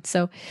beyond.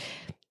 So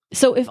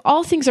if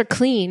all things are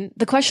clean,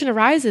 the question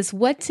arises,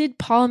 what did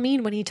Paul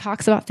mean when he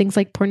talks about things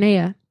like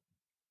porneia?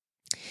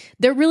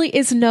 There really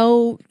is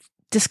no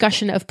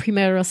discussion of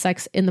premarital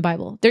sex in the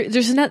Bible.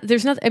 There's not.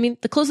 I mean,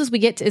 the closest we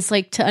get is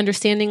like to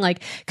understanding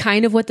like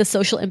kind of what the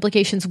social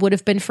implications would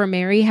have been for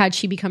Mary had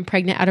she become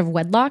pregnant out of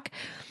wedlock.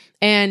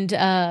 And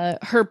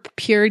her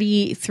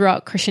purity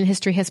throughout Christian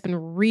history has been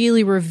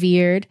really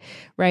revered,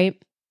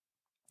 right?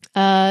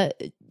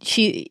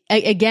 She,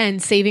 again,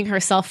 saving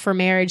herself for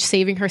marriage,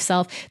 saving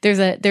herself. There's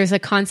a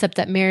concept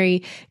that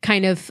Mary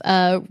kind of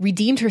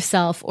redeemed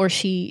herself, or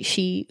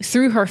she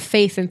through her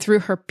faith and through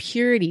her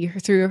purity,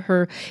 through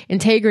her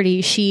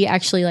integrity, she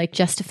actually like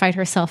justified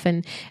herself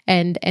and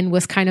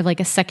was kind of like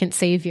a second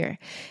savior.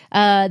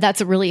 That's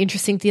a really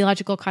interesting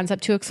theological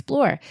concept to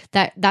explore.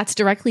 That's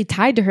directly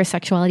tied to her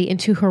sexuality and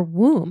to her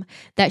womb.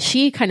 That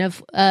she kind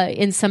of,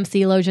 in some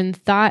theologian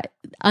thought,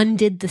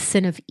 undid the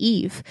sin of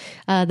Eve.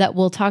 That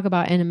we'll talk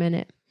about in a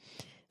minute.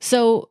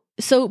 So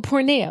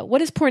porneia, what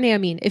does porneia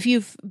mean? If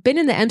you've been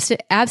in the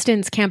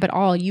abstinence camp at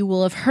all, you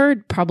will have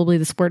heard probably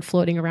this word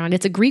floating around.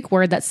 It's a Greek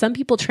word that some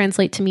people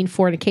translate to mean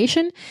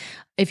fornication.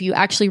 if you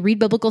actually read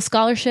biblical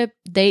scholarship,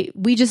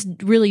 we just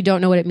really don't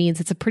know what it means.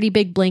 It's a pretty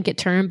big blanket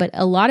term, but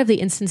a lot of the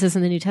instances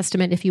in the New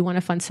Testament, if you want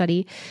a fun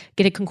study,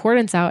 get a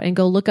concordance out and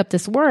go look up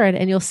this word,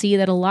 and you'll see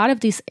that a lot of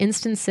these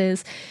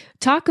instances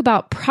talk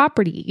about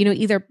property,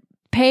 either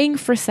paying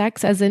for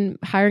sex, as in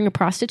hiring a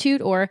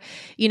prostitute, or,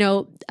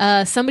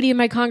 somebody in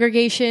my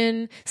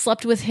congregation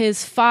slept with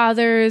his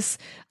father's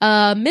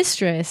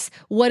mistress.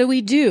 What do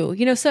we do?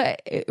 So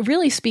it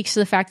really speaks to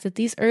the fact that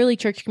these early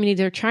church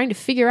communities are trying to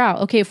figure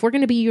out, okay, if we're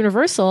going to be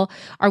universal,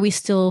 are we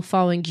still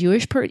following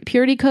Jewish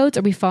purity codes?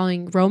 Are we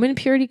following Roman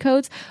purity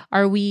codes?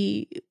 Are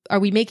we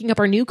making up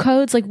our new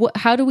codes? Like,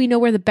 how do we know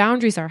where the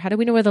boundaries are? How do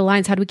we know where the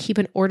lines? How do we keep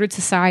an ordered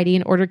society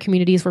and ordered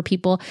communities where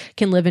people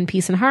can live in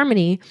peace and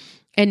harmony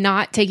and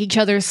not take each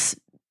other's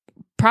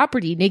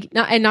property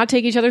and not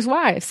take each other's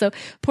wives? So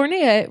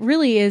porneia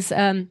really is,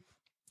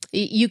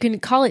 you can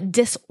call it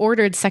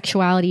disordered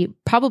sexuality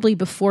probably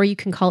before you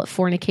can call it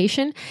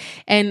fornication.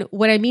 And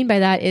what I mean by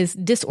that is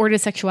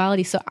disordered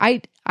sexuality. So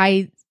I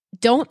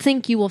don't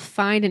think you will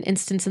find an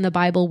instance in the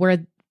Bible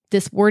where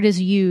this word is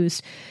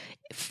used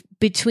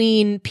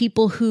between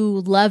people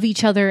who love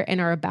each other and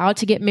are about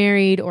to get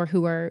married, or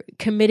who are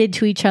committed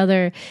to each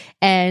other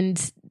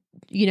and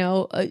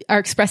are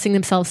expressing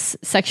themselves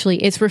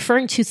sexually. It's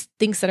referring to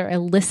things that are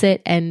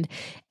illicit and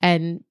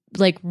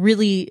like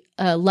really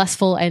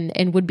lustful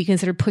and would be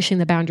considered pushing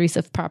the boundaries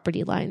of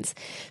property lines.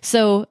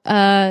 So,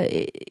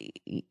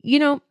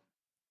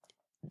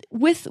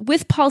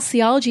 with Paul's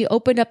theology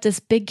opened up this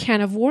big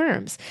can of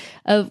worms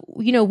of,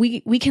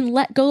 we can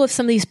let go of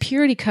some of these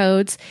purity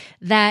codes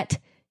that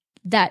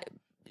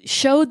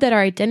showed that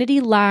our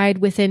identity lied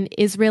within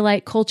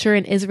Israelite culture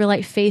and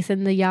Israelite faith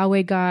in the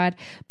Yahweh God,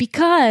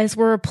 because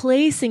we're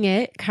replacing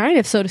it, kind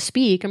of, so to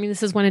speak. I mean,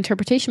 this is one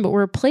interpretation, but we're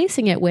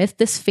replacing it with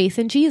this faith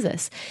in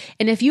Jesus.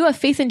 And if you have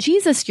faith in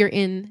Jesus, you're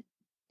in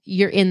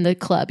the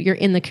club, you're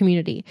in the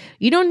community.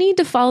 You don't need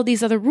to follow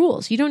these other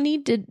rules. You don't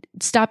need to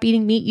stop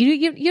eating meat.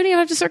 You don't even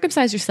have to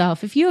circumcise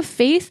yourself. If you have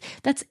faith,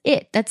 that's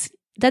it. That's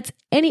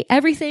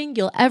everything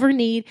you'll ever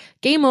need.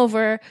 Game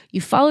over.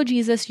 You follow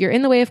Jesus. You're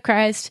in the way of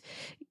Christ.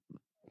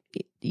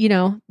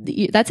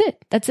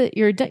 That's it.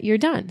 You're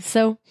done.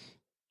 So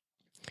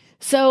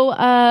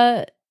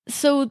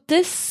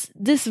this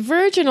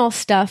virginal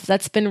stuff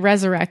that's been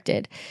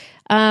resurrected,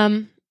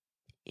 there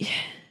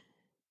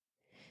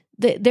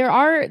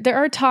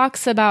are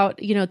talks about,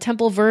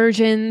 temple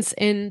virgins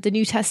in the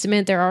New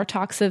Testament. There are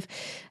talks of,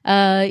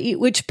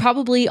 which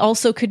probably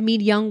also could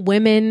mean young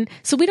women.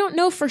 So we don't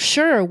know for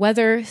sure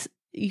whether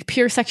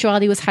pure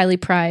sexuality was highly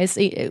prized.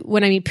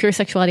 When I mean pure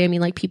sexuality, I mean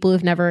like people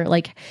who've never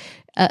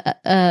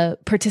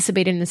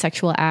participated in the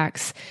sexual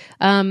acts.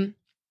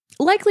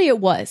 Likely it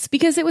was,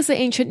 because it was the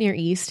ancient Near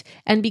East,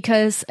 and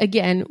because,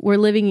 again, we're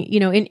living,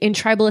 in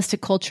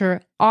tribalistic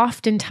culture.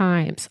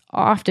 Oftentimes,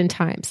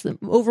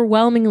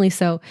 overwhelmingly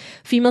so,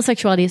 female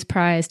sexuality is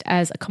prized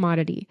as a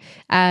commodity.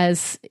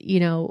 As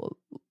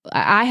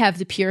I have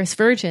the purest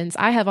virgins.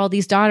 I have all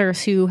these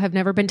daughters who have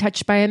never been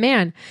touched by a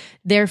man.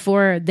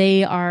 Therefore,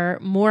 they are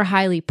more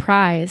highly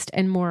prized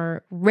and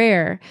more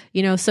rare.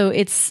 So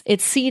it's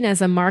seen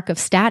as a mark of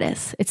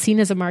status. It's seen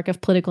as a mark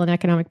of political and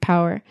economic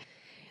power.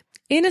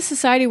 In a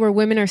society where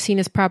women are seen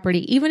as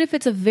property, even if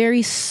it's a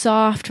very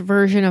soft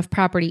version of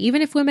property,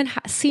 even if women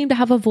seem to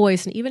have a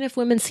voice, and even if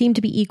women seem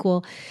to be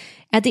equal,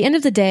 at the end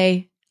of the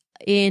day,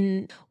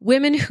 in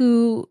women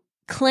who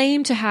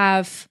claim to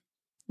have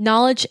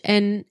knowledge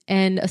and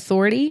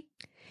authority,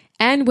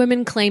 and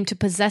women claim to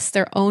possess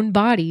their own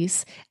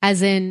bodies,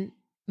 as in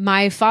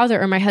my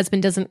father or my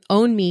husband doesn't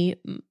own me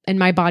and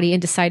my body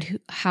and decide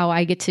how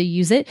I get to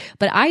use it,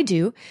 but I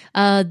do.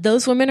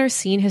 Those women are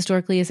seen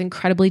historically as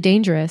incredibly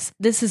dangerous.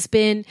 This has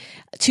been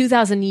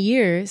 2,000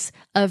 years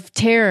of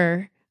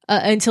terror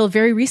until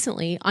very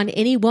recently on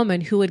any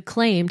woman who would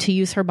claim to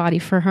use her body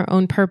for her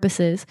own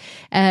purposes.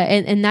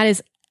 And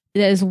that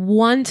is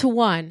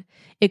one-to-one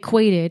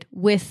equated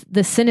with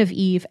the sin of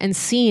Eve and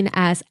seen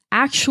as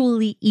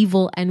actually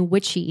evil and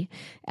witchy.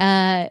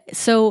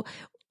 So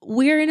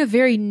we're in a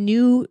very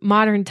new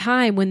modern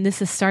time when this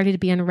has started to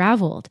be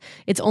unraveled.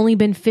 It's only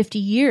been 60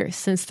 years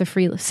since the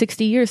free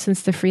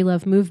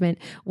love movement,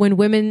 when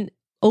women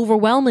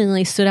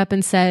overwhelmingly stood up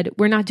and said,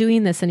 we're not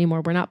doing this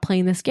anymore. We're not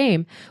playing this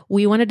game.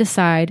 We want to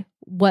decide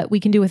what we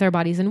can do with our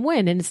bodies and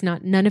when, and it's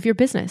none of your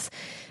business.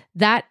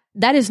 That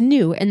is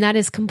new, and that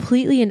is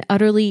completely and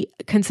utterly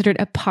considered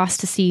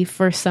apostasy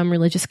for some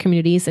religious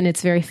communities, and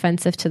it's very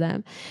offensive to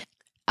them.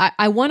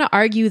 I want to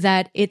argue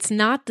that it's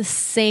not the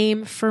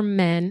same for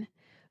men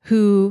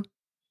who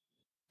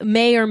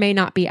may or may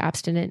not be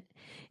abstinent.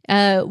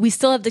 We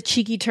still have the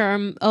cheeky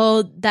term,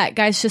 oh, that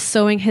guy's just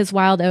sowing his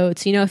wild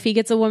oats. If he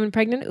gets a woman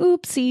pregnant,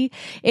 oopsie.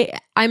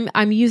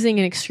 I'm using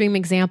an extreme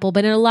example,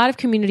 but in a lot of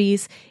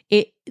communities,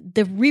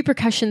 the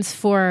repercussions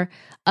for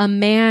a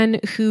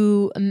man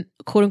who,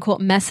 quote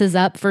unquote, messes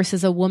up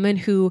versus a woman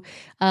who,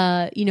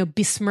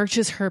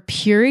 besmirches her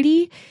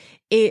purity,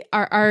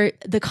 are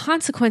the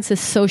consequences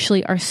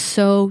socially are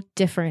so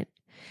different.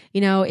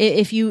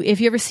 If you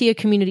ever see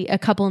a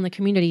couple in the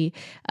community,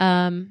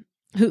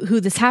 who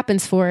this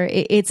happens for,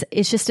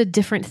 it's just a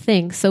different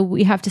thing. So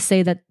we have to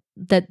say that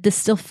this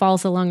still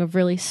falls along a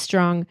really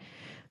strong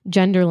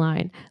gender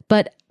line.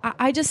 But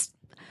I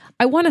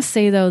want to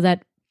say, though,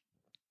 that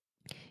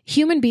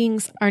human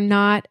beings are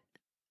not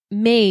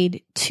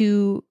made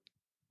to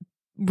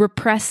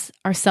repress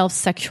ourselves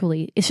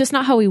sexually. It's just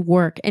not how we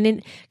work. And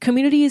in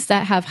communities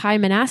that have high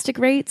monastic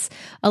rates,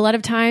 a lot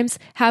of times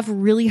have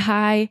really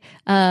high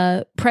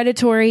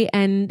predatory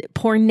and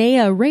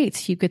porneia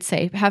rates, you could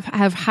say,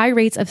 have high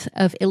rates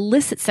of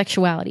illicit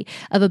sexuality,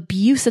 of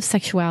abusive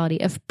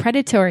sexuality, of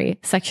predatory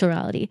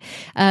sexuality.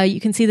 You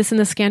can see this in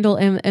the scandal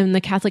in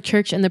the Catholic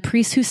Church and the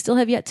priests who still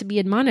have yet to be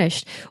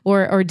admonished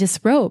or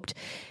disrobed.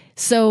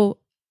 So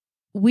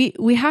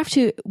we have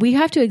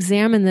to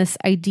examine this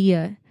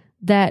idea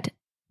that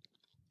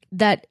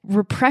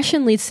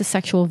repression leads to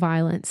sexual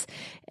violence,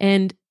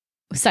 and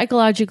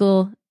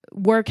psychological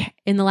work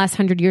in the last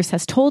 100 years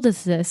has told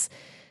us this.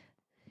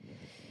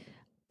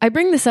 I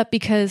bring this up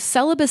because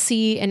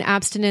celibacy and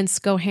abstinence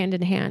go hand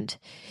in hand.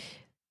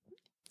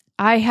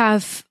 I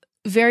have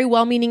very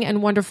well-meaning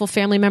and wonderful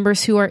family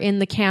members who are in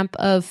the camp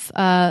of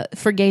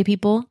for gay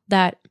people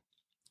that,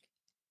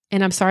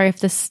 and I'm sorry if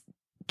this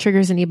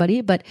triggers anybody,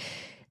 but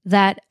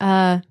that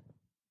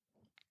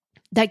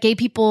gay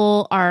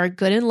people are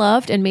good and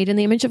loved and made in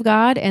the image of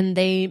God, and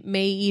they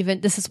may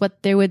even, this is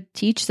what they would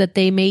teach, that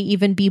they may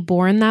even be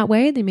born that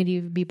way. They may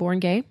even be born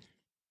gay.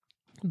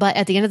 But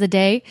at the end of the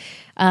day,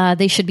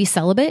 they should be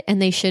celibate,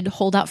 and they should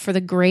hold out for the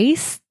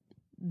grace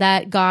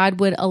that God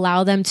would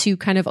allow them to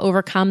kind of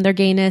overcome their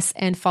gayness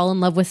and fall in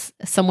love with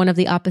someone of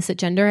the opposite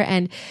gender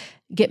and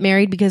get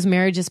married, because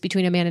marriage is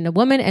between a man and a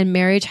woman, and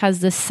marriage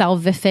has this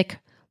salvific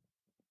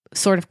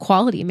sort of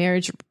quality.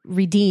 Marriage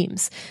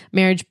redeems.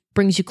 Marriage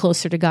brings you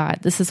closer to God.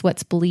 This is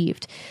what's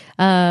believed.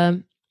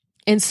 And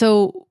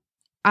so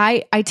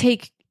I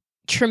take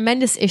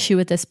tremendous issue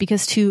with this,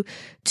 because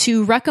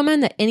to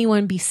recommend that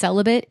anyone be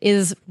celibate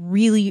is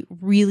really,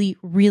 really,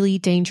 really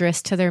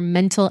dangerous to their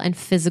mental and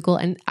physical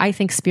and I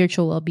think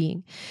spiritual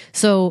well-being.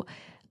 So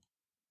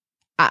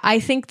I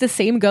think the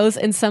same goes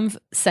in some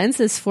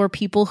senses for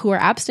people who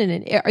are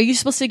abstinent. Are you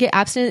supposed to get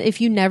abstinent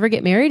if you never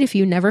get married, if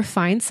you never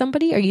find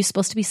somebody? Are you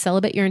supposed to be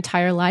celibate your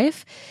entire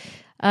life?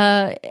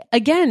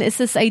 Again, it's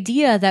this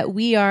idea that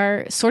we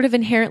are sort of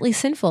inherently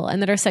sinful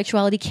and that our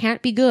sexuality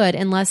can't be good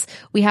unless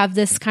we have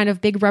this kind of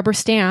big rubber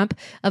stamp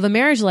of a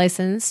marriage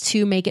license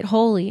to make it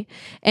holy.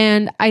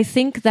 And I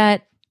think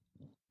that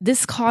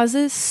this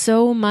causes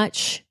so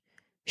much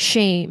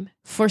shame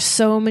for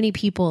so many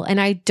people. And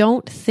I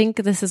don't think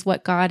this is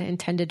what God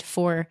intended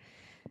for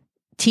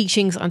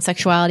teachings on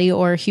sexuality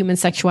or human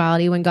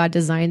sexuality when God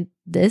designed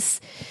this.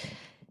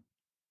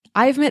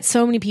 I've met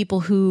so many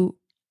people who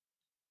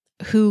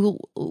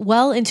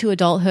well into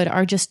adulthood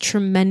are just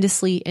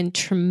tremendously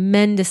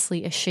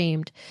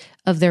ashamed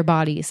of their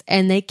bodies,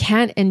 and they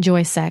can't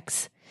enjoy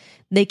sex.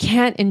 They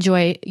can't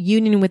enjoy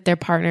union with their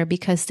partner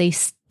because they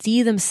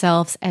see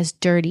themselves as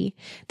dirty.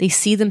 They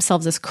see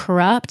themselves as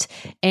corrupt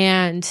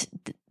and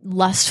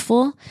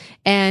lustful,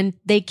 and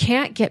they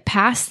can't get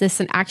past this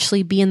and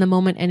actually be in the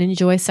moment and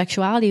enjoy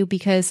sexuality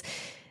because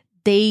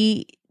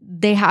they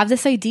have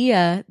this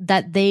idea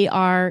that they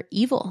are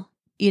evil.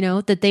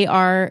 That they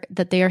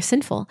are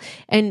sinful.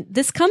 And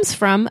this comes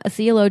from a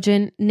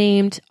theologian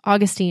named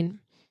Augustine,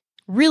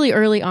 really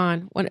early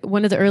on,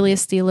 one of the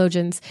earliest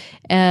theologians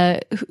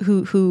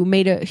who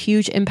made a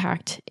huge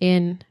impact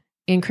in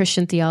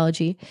Christian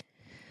theology.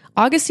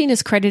 Augustine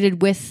is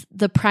credited with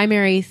the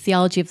primary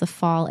theology of the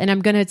fall. And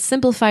I'm going to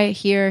simplify it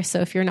here.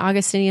 So if you're an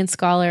Augustinian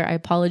scholar, I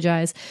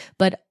apologize.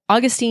 But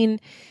Augustine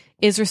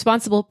is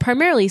responsible,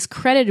 primarily is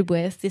credited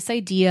with this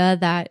idea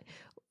that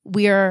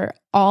we are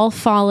all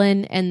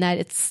fallen, and that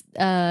it's,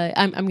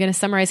 I'm going to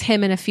summarize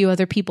him and a few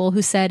other people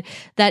who said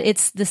that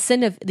it's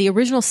the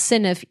original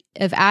sin of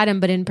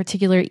Adam, but in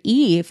particular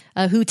Eve,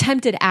 who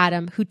tempted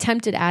Adam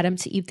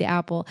to eat the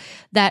apple,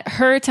 that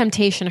her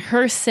temptation,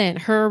 her sin,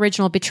 her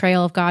original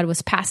betrayal of God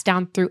was passed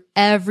down through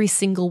every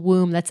single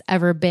womb that's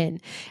ever been.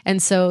 And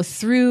so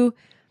through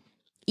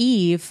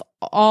Eve,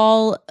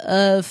 all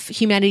of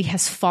humanity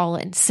has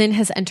fallen. Sin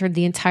has entered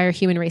the entire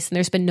human race, and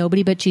there's been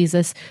nobody but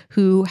Jesus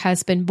who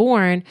has been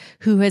born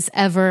who has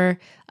ever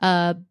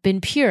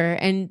been pure.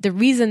 And the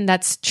reason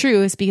that's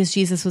true is because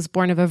Jesus was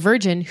born of a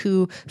virgin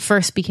who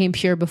first became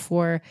pure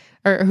before,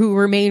 or who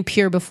remained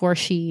pure before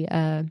she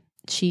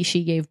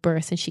gave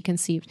birth and she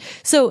conceived.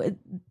 So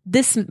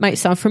this might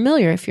sound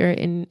familiar if you're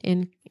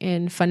in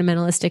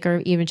fundamentalistic or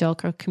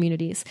evangelical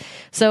communities.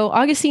 So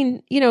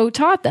Augustine,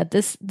 taught that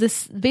this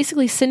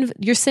basically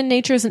your sin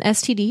nature is an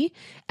STD.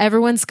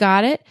 Everyone's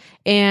got it.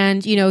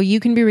 And, you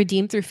can be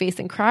redeemed through faith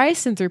in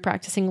Christ and through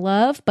practicing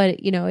love, but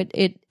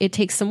it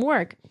takes some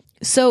work.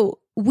 So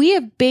we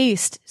have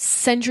based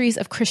centuries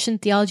of Christian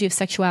theology of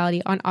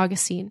sexuality on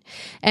Augustine.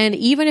 And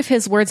even if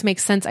his words make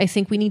sense, I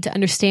think we need to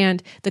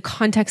understand the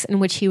context in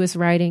which he was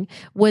writing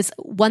was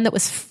one that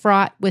was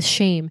fraught with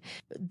shame.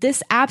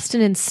 This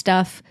abstinence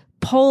stuff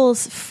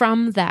pulls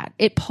from that.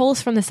 It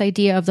pulls from this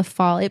idea of the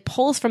fall. It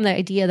pulls from the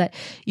idea that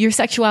your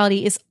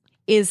sexuality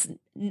is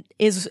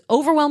is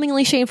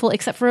overwhelmingly shameful,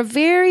 except for a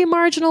very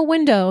marginal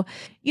window.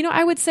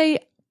 I would say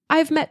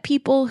I've met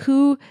people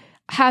who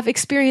have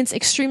experienced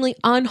extremely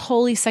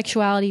unholy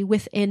sexuality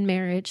within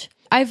marriage.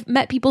 I've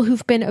met people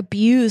who've been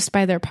abused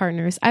by their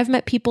partners. I've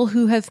met people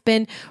who have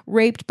been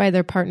raped by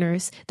their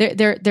partners,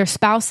 their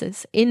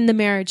spouses in the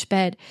marriage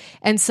bed.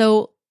 And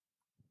so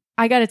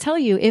I got to tell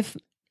you, if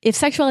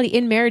sexuality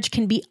in marriage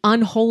can be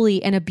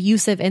unholy and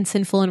abusive and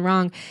sinful and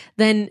wrong,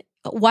 then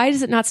why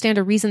does it not stand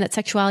to reason that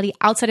sexuality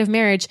outside of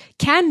marriage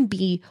can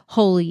be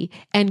holy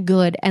and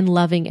good and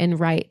loving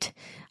and right?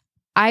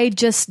 I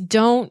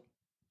don't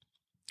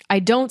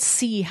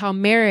see how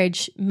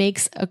marriage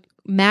makes a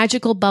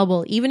magical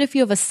bubble, even if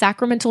you have a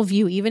sacramental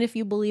view, even if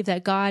you believe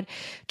that God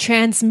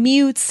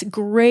transmutes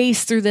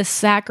grace through the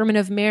sacrament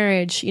of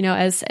marriage,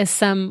 as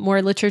some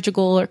more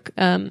liturgical or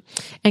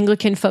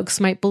Anglican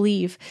folks might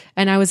believe.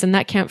 And I was in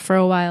that camp for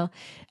a while.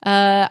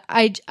 I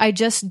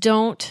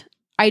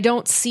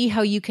don't see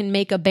how you can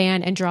make a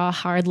ban and draw a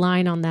hard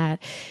line on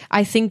that.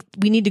 I think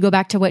we need to go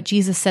back to what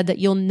Jesus said, that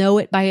you'll know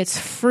it by its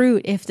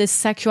fruit. If this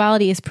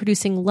sexuality is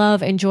producing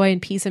love and joy and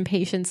peace and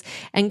patience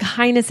and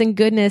kindness and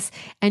goodness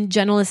and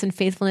gentleness and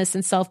faithfulness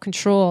and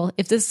self-control,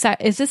 if this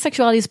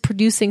sexuality is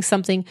producing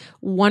something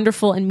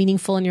wonderful and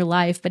meaningful in your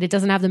life, but it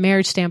doesn't have the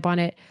marriage stamp on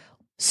it,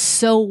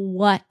 so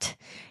what?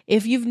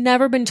 If you've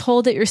never been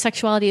told that your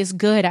sexuality is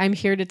good, I'm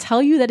here to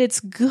tell you that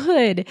it's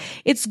good.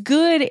 It's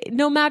good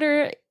no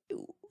matter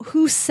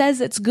who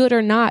says it's good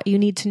or not. You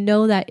need to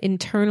know that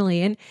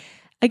internally. And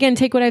again,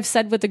 take what I've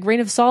said with a grain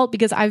of salt,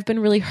 because I've been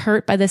really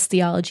hurt by this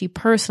theology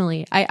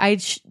personally.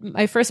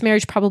 My first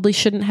marriage probably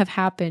shouldn't have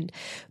happened,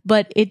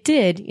 but it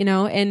did,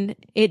 and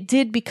it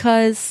did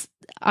because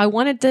I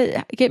wanted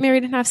to get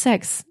married and have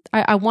sex.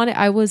 I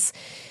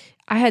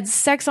had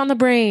sex on the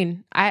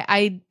brain.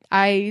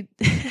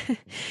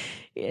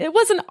 That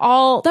wasn't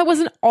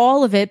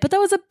all of it, but that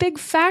was a big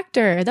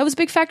factor. That was a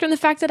big factor in the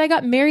fact that I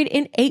got married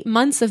in 8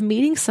 months of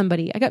meeting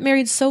somebody. I got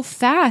married so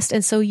fast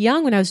and so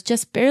young when I was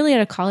just barely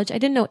out of college. I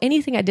didn't know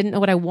anything. I didn't know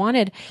what I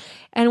wanted.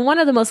 And one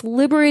of the most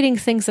liberating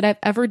things that I've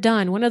ever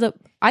done,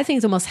 I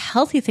think the most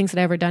healthy things that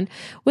I've ever done,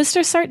 was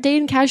to start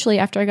dating casually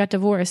after I got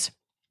divorced.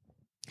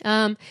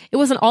 It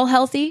wasn't all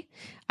healthy.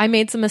 I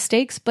made some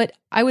mistakes, but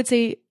I would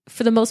say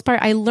for the most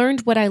part, I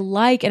learned what I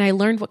like, and I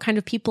learned what kind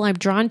of people I'm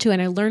drawn to,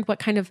 and I learned what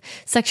kind of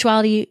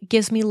sexuality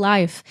gives me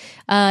life.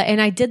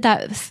 And I did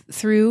that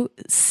through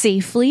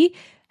safely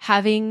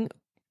dating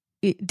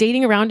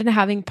around and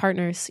having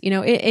partners.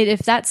 If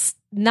that's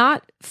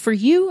not for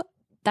you,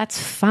 that's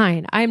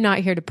fine. I'm not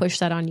here to push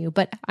that on you,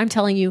 but I'm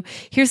telling you,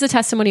 here's the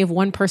testimony of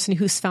one person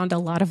who's found a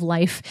lot of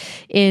life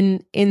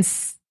in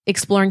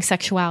exploring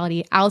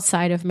sexuality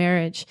outside of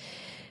marriage.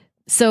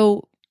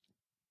 So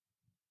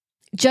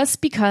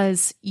just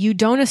because you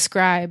don't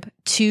ascribe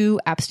to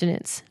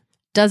abstinence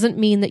doesn't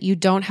mean that you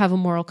don't have a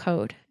moral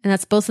code. And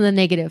that's both in the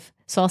negative.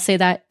 So I'll say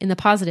that in the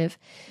positive.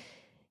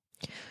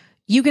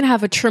 You can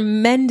have a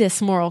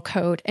tremendous moral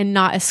code and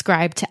not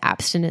ascribe to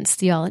abstinence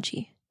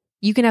theology.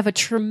 You can have a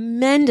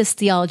tremendous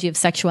theology of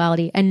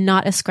sexuality and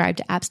not ascribe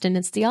to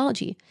abstinence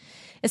theology.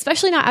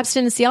 Especially not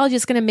abstinence theology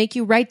is going to make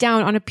you write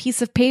down on a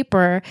piece of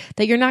paper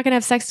that you're not going to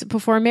have sex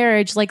before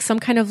marriage, like some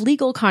kind of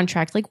legal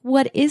contract. Like,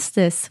 what is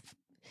this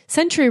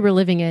century we're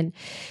living in?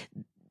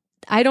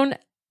 I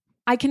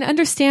can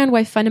understand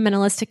why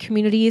fundamentalistic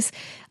communities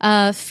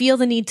feel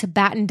the need to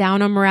batten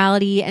down on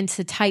morality and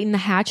to tighten the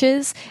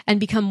hatches and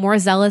become more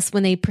zealous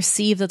when they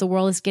perceive that the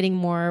world is getting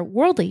more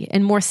worldly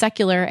and more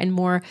secular and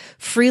more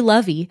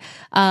free-lovey.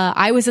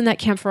 I was in that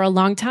camp for a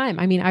long time.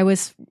 I mean, I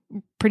was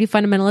pretty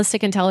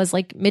fundamentalistic until I was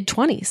like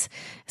mid-20s.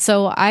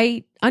 So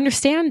I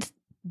understand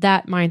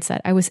that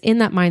mindset. I was in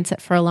that mindset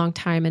for a long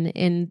time.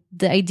 And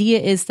the idea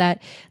is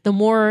that the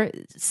more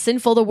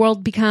sinful the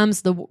world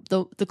becomes, the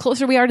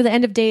closer we are to the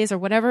end of days, or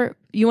whatever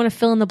you want to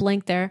fill in the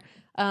blank there.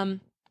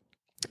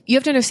 You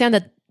have to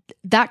understand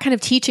that kind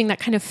of teaching,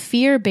 that kind of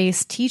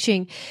fear-based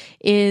teaching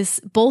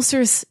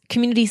bolsters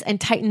communities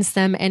and tightens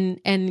them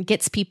and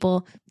gets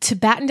people to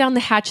batten down the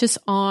hatches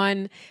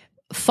on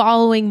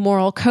following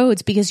moral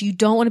codes, because you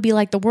don't want to be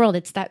like the world.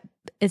 It's that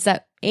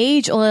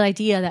age-old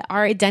idea that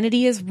our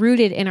identity is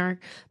rooted in our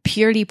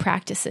purity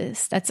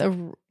practices. That's a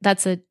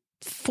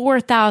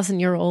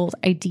 4,000-year-old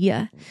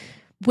idea.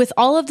 With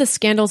all of the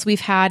scandals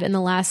we've had in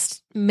the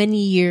last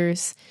many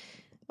years,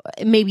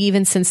 maybe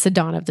even since the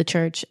dawn of the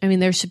church, I mean,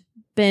 there's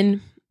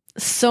been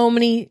so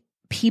many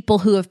people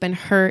who have been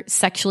hurt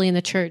sexually in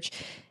the church,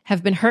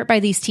 have been hurt by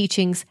these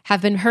teachings,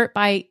 have been hurt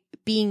by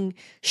being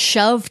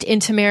shoved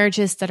into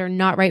marriages that are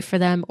not right for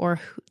them,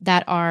 or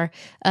that are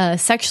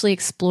sexually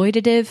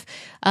exploitative,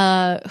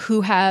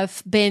 who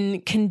have been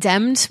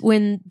condemned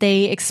when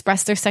they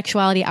express their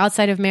sexuality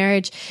outside of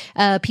marriage,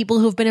 people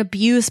who have been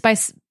abused by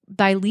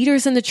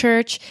leaders in the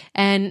church,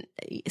 and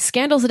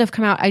scandals that have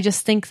come out. I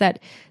just think that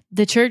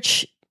the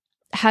church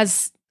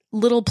has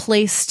little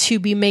place to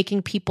be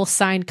making people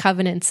sign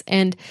covenants,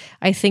 and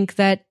I think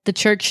that the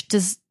church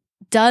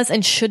does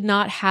and should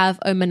not have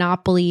a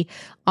monopoly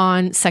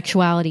on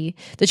sexuality.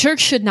 The church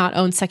should not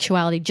own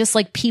sexuality, just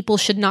like people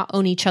should not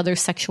own each other's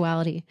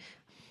sexuality.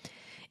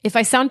 If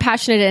I sound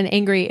passionate and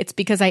angry, it's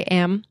because I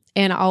am,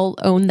 and I'll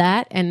own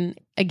that. And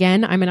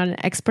again, I'm not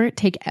an expert.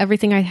 Take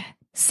everything I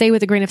say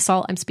with a grain of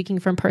salt. I'm speaking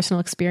from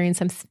personal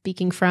experience. I'm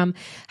speaking from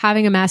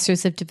having a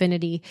master's of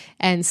divinity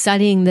and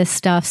studying this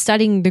stuff,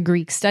 studying the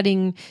Greek,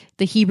 studying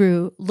the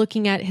Hebrew,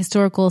 looking at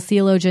historical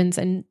theologians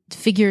and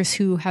figures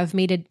who have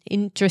made an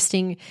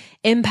interesting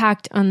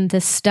impact on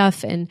this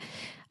stuff. And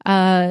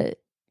I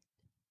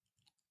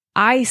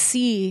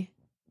see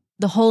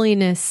the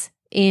holiness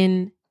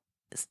in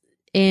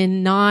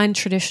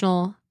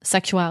non-traditional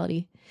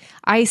sexuality.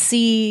 I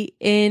see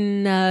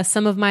in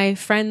some of my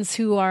friends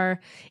who are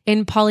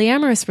in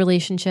polyamorous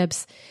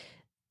relationships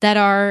that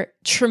are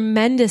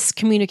tremendous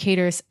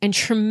communicators and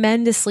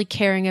tremendously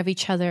caring of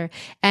each other.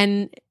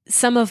 And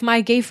some of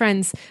my gay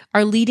friends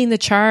are leading the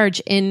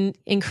charge in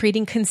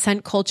creating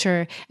consent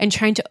culture and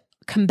trying to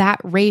combat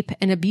rape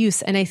and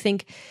abuse. And I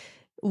think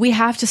we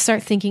have to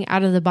start thinking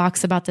out of the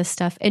box about this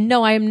stuff. And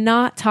no, I am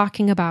not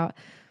talking about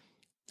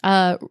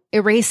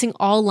erasing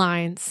all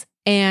lines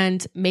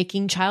and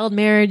making child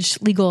marriage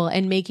legal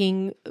and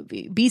making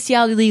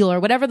bestiality legal or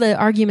whatever the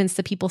arguments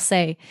that people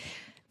say.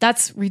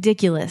 That's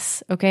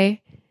ridiculous,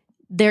 okay?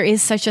 There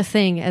is such a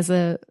thing as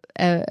a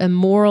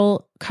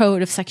moral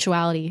code of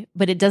sexuality,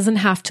 but it doesn't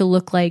have to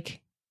look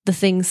like the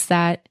things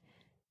that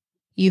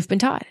you've been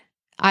taught.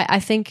 I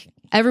think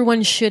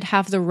everyone should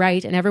have the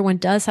right, and everyone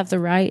does have the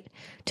right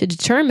to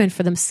determine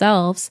for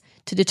themselves,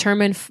 to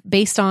determine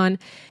based on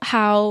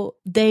how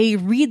they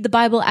read the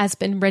Bible as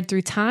been read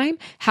through time,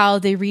 how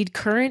they read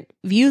current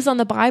views on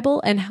the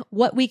Bible, and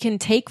what we can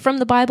take from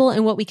the Bible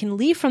and what we can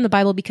leave from the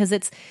Bible, because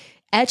it's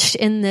etched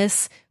in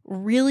this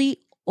really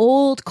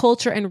old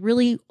culture and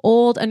really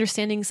old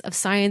understandings of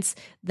science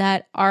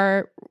that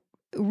are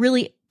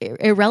really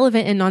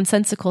irrelevant and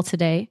nonsensical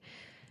today.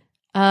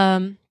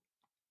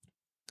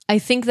 I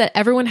think that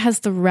everyone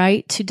has the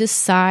right to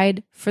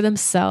decide for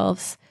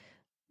themselves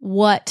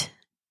what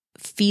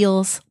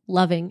feels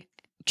loving,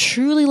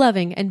 truly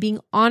loving, and being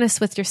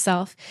honest with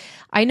yourself.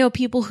 I know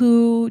people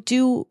who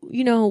do,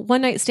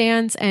 one night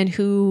stands and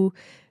who,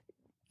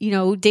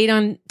 date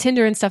on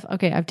Tinder and stuff.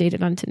 Okay, I've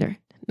dated on Tinder,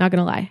 not going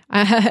to lie.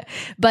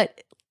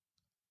 But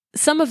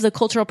some of the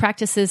cultural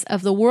practices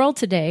of the world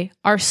today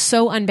are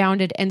so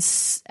unbounded and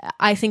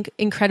I think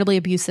incredibly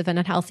abusive and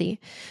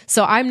unhealthy.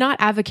 So I'm not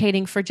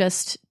advocating for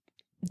just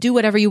do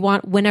whatever you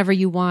want, whenever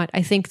you want.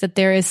 I think that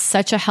there is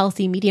such a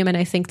healthy medium, and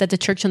I think that the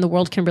church and the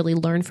world can really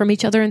learn from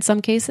each other in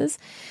some cases.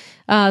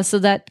 So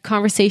that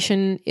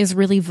conversation is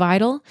really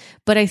vital,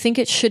 but I think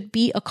it should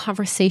be a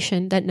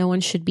conversation that no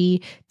one should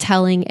be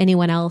telling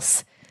anyone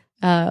else,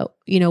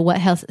 what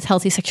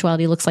healthy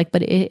sexuality looks like,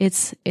 but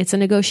it's a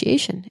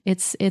negotiation.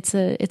 It's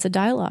a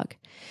dialogue.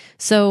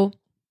 So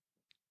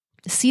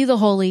see the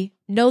holy,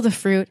 know the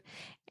fruit.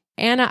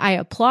 Anna, I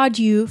applaud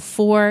you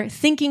for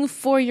thinking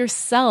for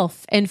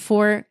yourself and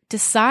for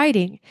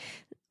deciding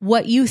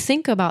what you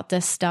think about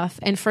this stuff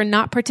and for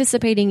not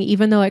participating,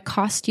 even though it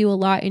cost you a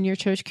lot in your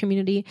church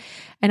community.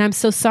 And I'm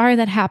so sorry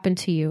that happened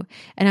to you.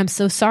 And I'm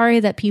so sorry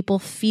that people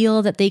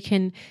feel that they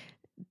can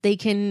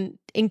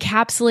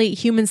encapsulate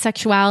human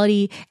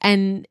sexuality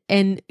and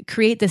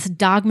create this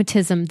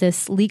dogmatism,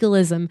 this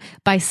legalism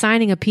by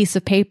signing a piece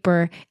of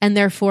paper and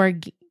therefore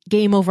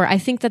game over. I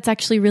think that's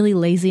actually really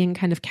lazy and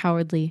kind of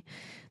cowardly.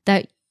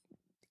 That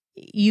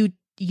you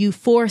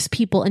force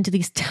people into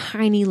these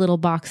tiny little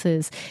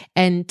boxes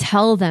and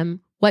tell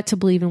them what to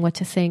believe and what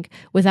to think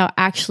without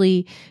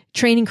actually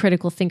training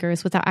critical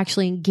thinkers, without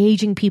actually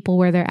engaging people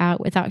where they're at,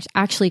 without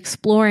actually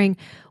exploring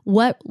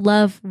what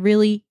love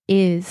really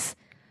is.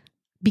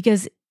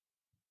 Because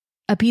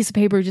a piece of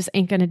paper just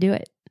ain't going to do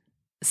it.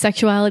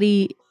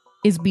 Sexuality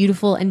is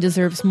beautiful and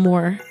deserves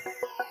more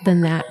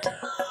than that.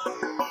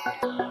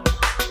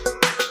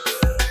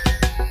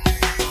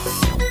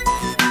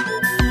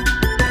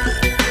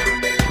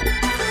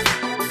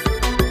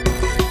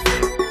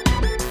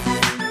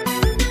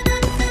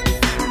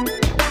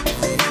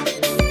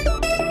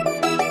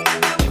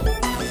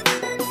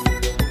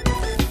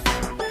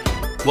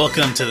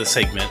 Welcome to the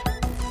segment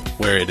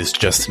where it is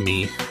just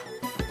me,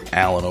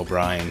 Alan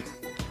O'Brien,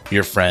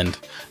 your friend,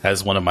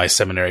 as one of my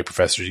seminary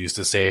professors used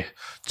to say,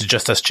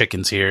 just us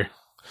chickens here.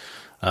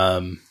 I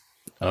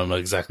don't know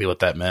exactly what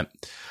that meant.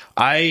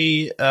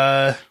 I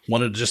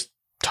wanted to just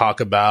talk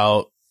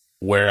about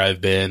where I've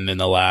been in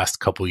the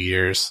last couple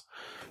years.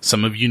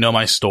 Some of you know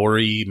my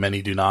story,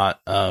 many do not.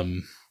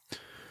 I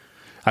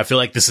feel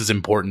like this is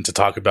important to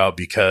talk about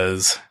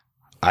because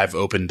I've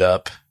opened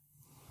up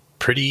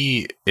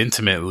pretty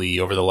intimately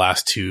over the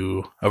last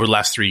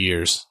 3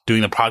 years,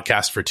 doing the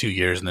podcast for 2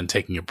 years and then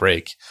taking a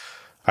break.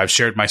 I've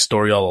shared my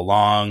story all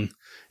along,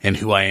 and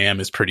who I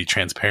am is pretty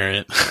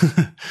transparent.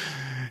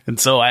 And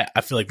so I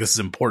feel like this is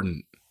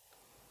important.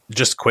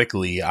 Just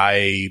quickly,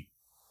 a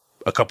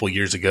couple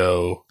years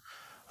ago,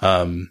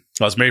 I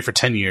was married for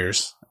 10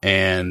 years,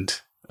 and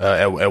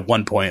at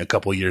one point a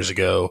couple years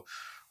ago,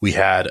 we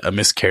had a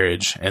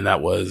miscarriage, and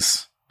that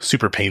was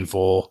super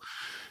painful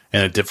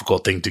and a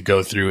difficult thing to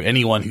go through.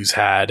 Anyone who's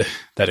had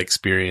that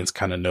experience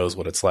kind of knows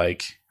what it's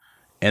like.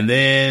 And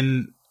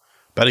then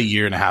about a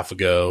year and a half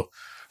ago,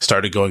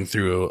 started going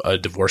through a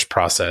divorce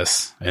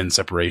process and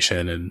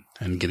separation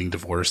and getting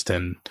divorced.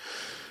 And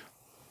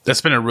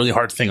that's been a really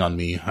hard thing on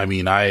me. I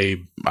mean, I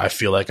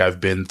feel like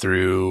I've been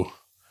through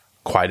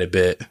quite a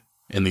bit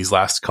in these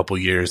last couple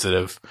years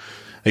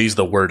I use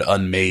the word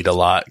unmade a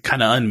lot,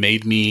 kind of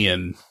unmade me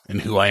and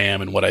who I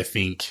am and what I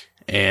think.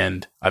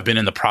 And I've been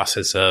in the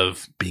process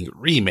of being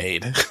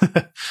remade.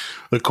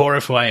 The core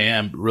of who I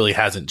am really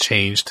hasn't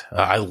changed.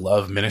 I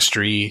love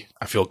ministry.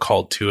 I feel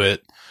called to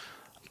it.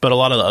 But a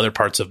lot of the other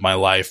parts of my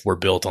life were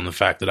built on the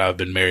fact that I've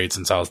been married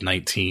since I was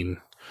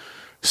 19.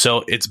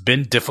 So it's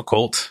been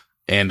difficult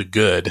and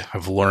good.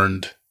 I've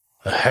learned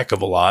a heck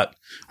of a lot.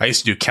 I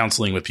used to do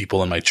counseling with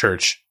people in my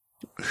church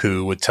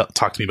who would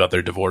talk to me about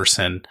their divorce.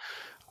 And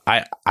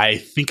I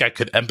think I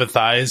could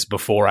empathize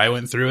before I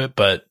went through it,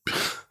 but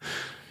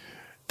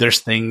there's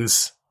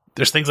things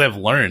I've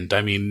learned.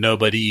 I mean,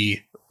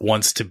 nobody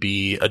wants to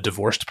be a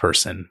divorced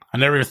person. I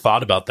never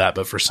thought about that,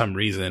 but for some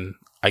reason,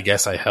 I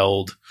guess I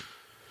held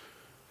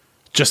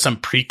just some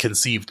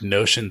preconceived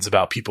notions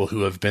about people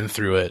who have been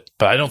through it.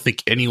 But I don't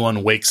think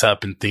anyone wakes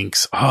up and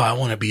thinks, oh, I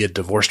want to be a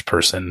divorced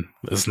person.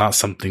 It's not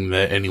something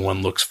that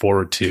anyone looks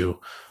forward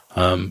to.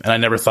 And I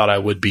never thought I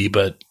would be,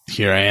 but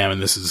here I am.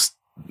 And this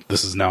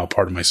is now a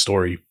part of my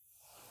story.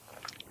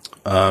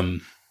 I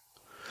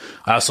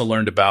also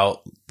learned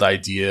about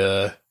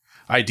the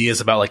ideas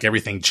about like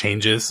everything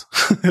changes.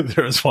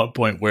 There was one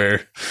point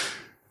where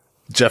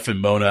Jeff and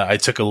Mona, I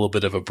took a little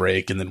bit of a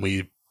break, and then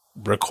we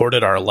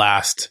recorded our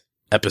last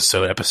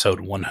episode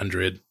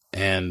 100,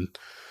 and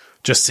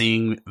just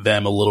seeing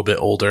them a little bit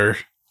older,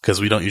 because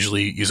we don't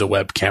usually use a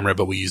web camera,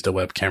 but we used a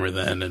web camera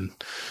then,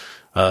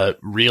 and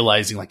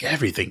realizing like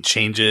everything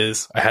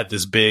changes. I had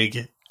this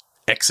big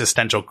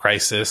existential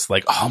crisis,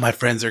 like all my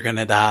friends are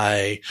gonna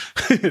die.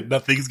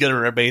 Nothing's gonna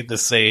remain the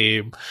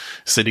same.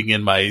 Sitting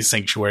in my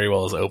sanctuary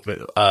while it was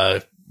open,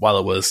 while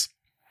it was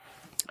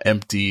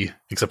empty,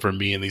 except for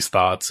me and these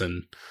thoughts.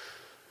 And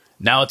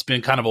now it's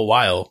been kind of a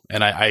while,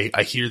 and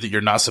I hear that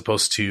you're not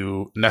supposed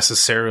to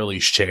necessarily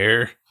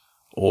share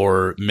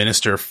or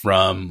minister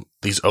from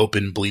these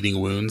open bleeding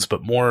wounds,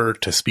 but more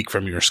to speak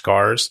from your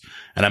scars.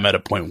 And I'm at a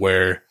point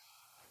where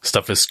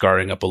stuff is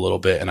scarring up a little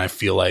bit, and I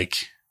feel like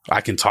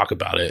I can talk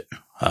about it.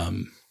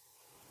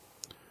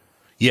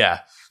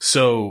 Yeah.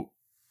 So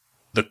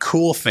the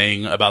cool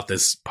thing about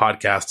this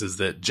podcast is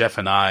that Jeff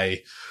and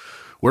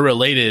we're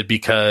related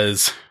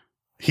because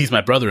he's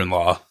my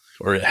brother-in-law,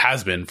 or it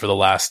has been for the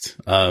last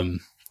 10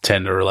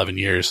 or 11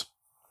 years.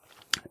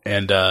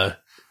 And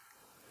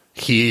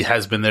he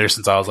has been there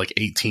since I was like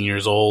 18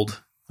 years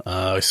old,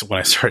 when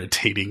I started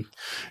dating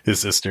his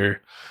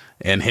sister.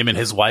 And him and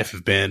his wife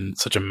have been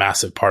such a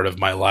massive part of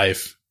my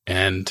life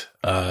and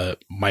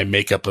my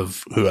makeup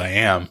of who I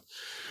am,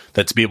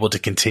 that to be able to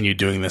continue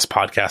doing this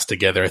podcast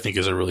together, I think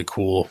is a really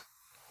cool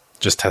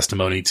just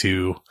testimony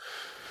to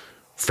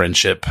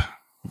friendship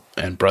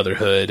and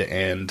brotherhood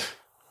and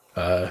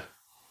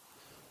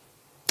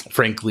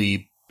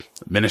frankly,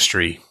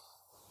 ministry,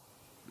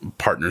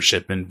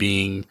 partnership, and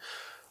being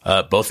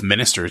both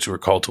ministers who are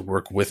called to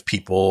work with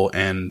people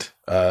and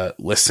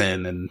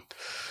listen and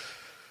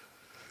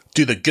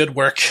do the good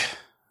work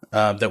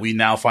that we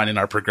now find in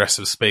our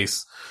progressive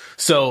space.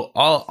 So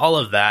all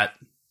of that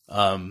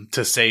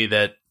to say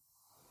that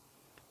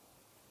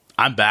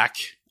I'm back,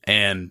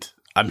 and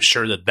I'm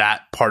sure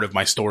that part of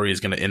my story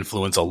is going to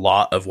influence a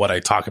lot of what I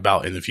talk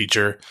about in the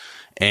future.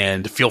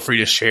 And feel free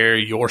to share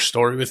your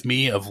story with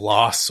me of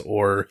loss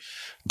or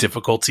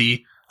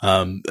difficulty.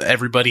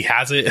 Everybody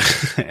has it,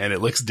 and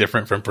it looks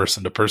different from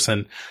person to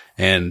person.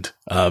 And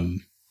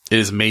it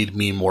has made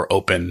me more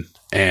open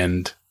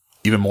and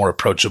even more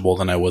approachable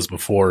than I was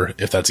before,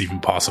 if that's even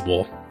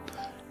possible.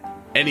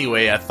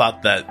 Anyway, I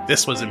thought that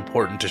this was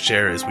important to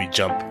share as we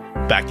jump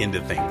back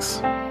into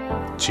things.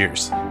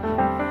 Cheers.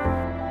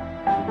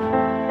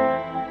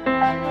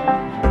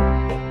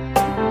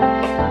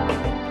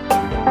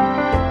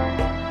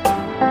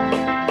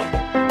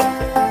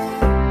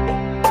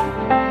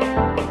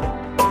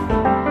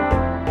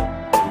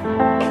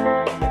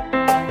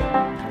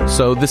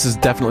 So this has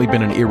definitely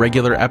been an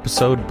irregular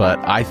episode, but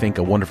I think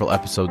a wonderful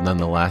episode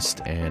nonetheless.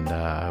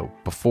 And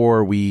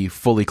before we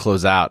fully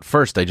close out,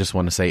 first, I just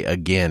want to say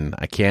again,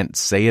 I can't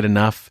say it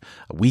enough.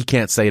 We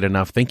can't say it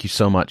enough. Thank you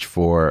so much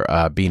for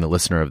being a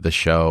listener of the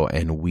show.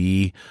 And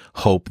we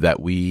hope that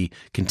we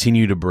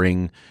continue to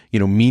bring,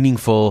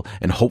 meaningful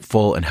and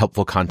hopeful and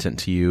helpful content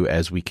to you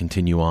as we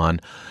continue on.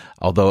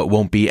 Although it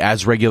won't be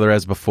as regular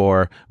as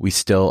before, we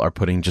still are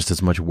putting just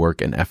as much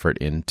work and effort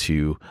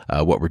into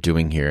what we're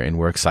doing here. And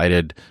we're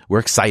excited. We're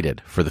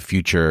excited for the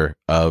future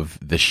of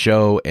the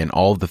show and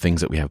all of the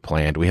things that we have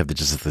planned. We have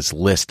just this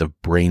list of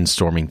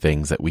brainstorming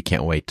things that we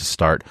can't wait to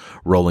start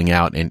rolling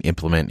out and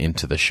implement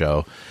into the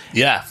show.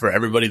 Yeah, for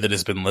everybody that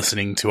has been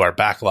listening to our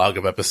backlog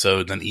of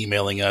episodes and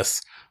emailing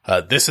us,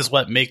 this is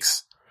what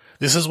makes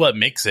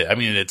it. I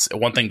mean, it's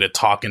one thing to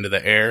talk into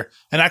the air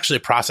and actually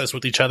process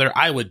with each other.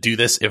 I would do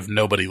this if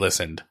nobody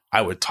listened.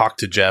 I would talk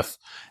to Jeff,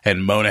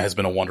 and Mona has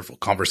been a wonderful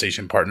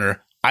conversation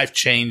partner. I've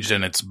changed,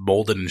 and it's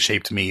molded and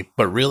shaped me,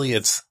 but really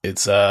it's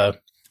the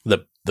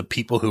the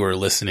people who are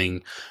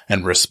listening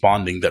and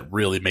responding that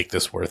really make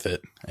this worth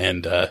it.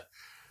 And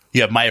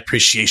you have my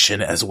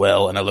appreciation as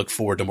well. And I look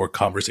forward to more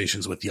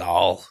conversations with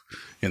y'all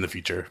in the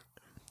future.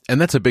 And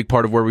that's a big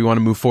part of where we want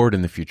to move forward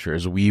in the future,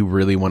 is we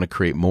really want to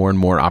create more and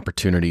more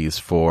opportunities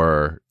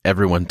for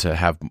everyone to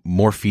have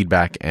more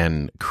feedback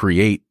and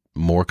create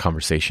more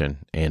conversation.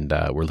 And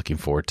we're looking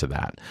forward to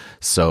that.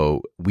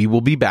 So we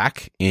will be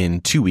back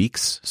in 2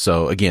 weeks.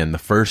 So again, the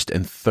first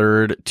and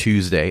third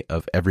Tuesday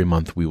of every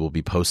month we will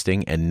be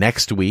posting. And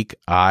next week,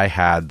 I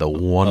had the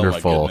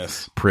wonderful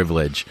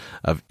privilege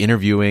of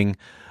interviewing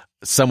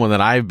someone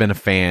that I've been a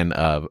fan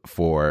of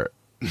for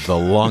the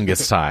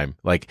longest time.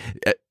 Like,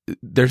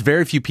 there's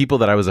very few people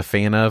that I was a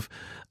fan of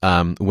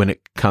when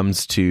it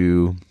comes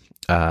to,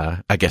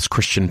 I guess,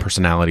 Christian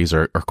personalities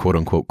or quote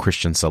unquote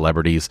Christian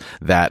celebrities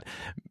that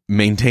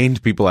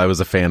maintained people I was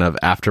a fan of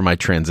after my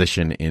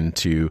transition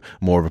into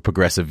more of a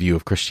progressive view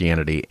of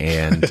Christianity.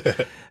 And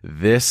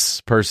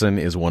this person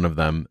is one of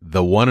them,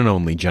 the one and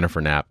only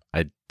Jennifer Knapp.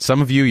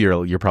 Some of you,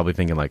 you're probably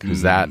thinking like,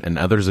 who's that? And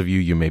others of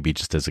you may be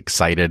just as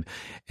excited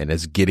and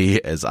as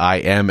giddy as I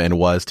am and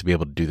was to be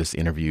able to do this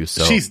interview.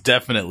 So she's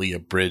definitely a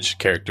bridge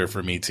character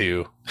for me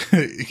too.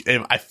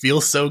 I feel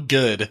so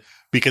good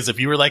because if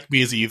you were like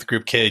me as a youth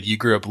group kid, you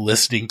grew up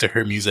listening to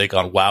her music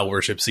on Wow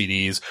Worship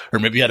CDs, or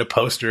maybe you had a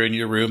poster in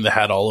your room that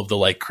had all of the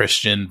like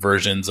Christian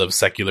versions of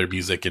secular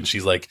music. And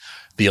she's like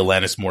the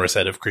Alanis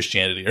Morissette of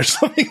Christianity or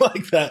something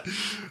like that.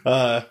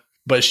 But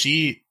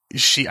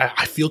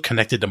I feel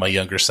connected to my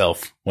younger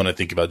self when I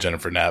think about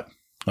Jennifer Knapp.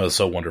 That was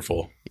so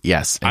wonderful.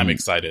 Yes. I'm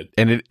excited.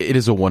 And it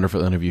is a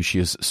wonderful interview. She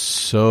is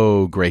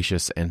so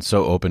gracious and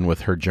so open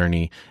with her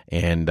journey,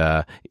 and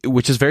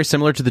which is very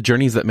similar to the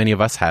journeys that many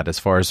of us had as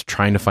far as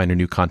trying to find a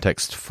new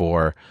context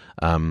for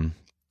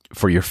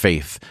your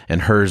faith,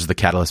 and hers, the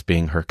catalyst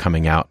being her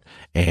coming out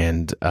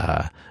and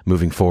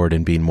moving forward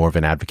and being more of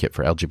an advocate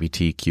for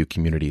LGBTQ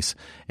communities.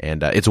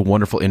 And it's a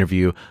wonderful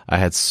interview. I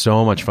had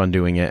so much fun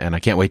doing it, and I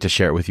can't wait to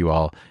share it with you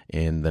all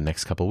in the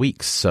next couple of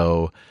weeks.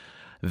 So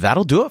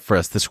that'll do it for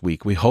us this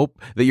week. We hope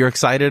that you're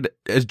excited,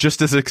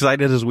 just as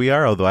excited as we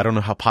are, although I don't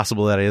know how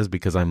possible that is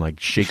because I'm like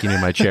shaking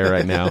in my chair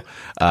right now,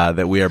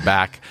 that we are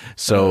back.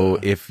 So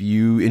if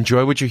you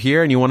enjoy what you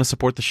hear and you want to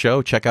support the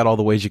show, check out all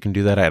the ways you can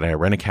do that at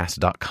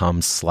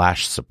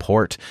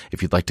irenicast.com/support.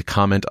 If you'd like to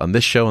comment on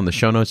this show in the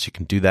show notes, you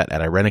can do that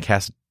at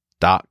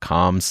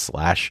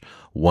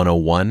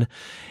irenicast.com/101.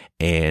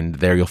 And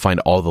there you'll find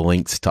all the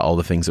links to all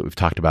the things that we've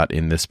talked about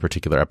in this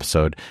particular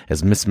episode.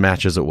 As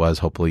mismatched as it was,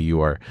 hopefully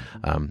you are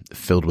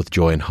filled with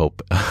joy and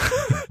hope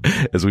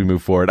as we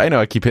move forward. I know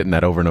I keep hitting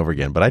that over and over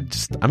again, but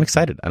I'm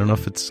excited. I don't know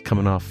if it's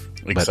coming off.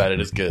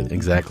 Excited is good.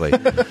 Exactly.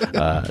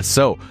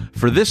 So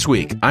for this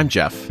week, I'm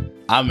Jeff.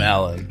 I'm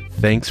Alan.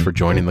 Thanks for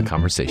joining the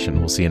conversation.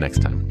 We'll see you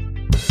next time.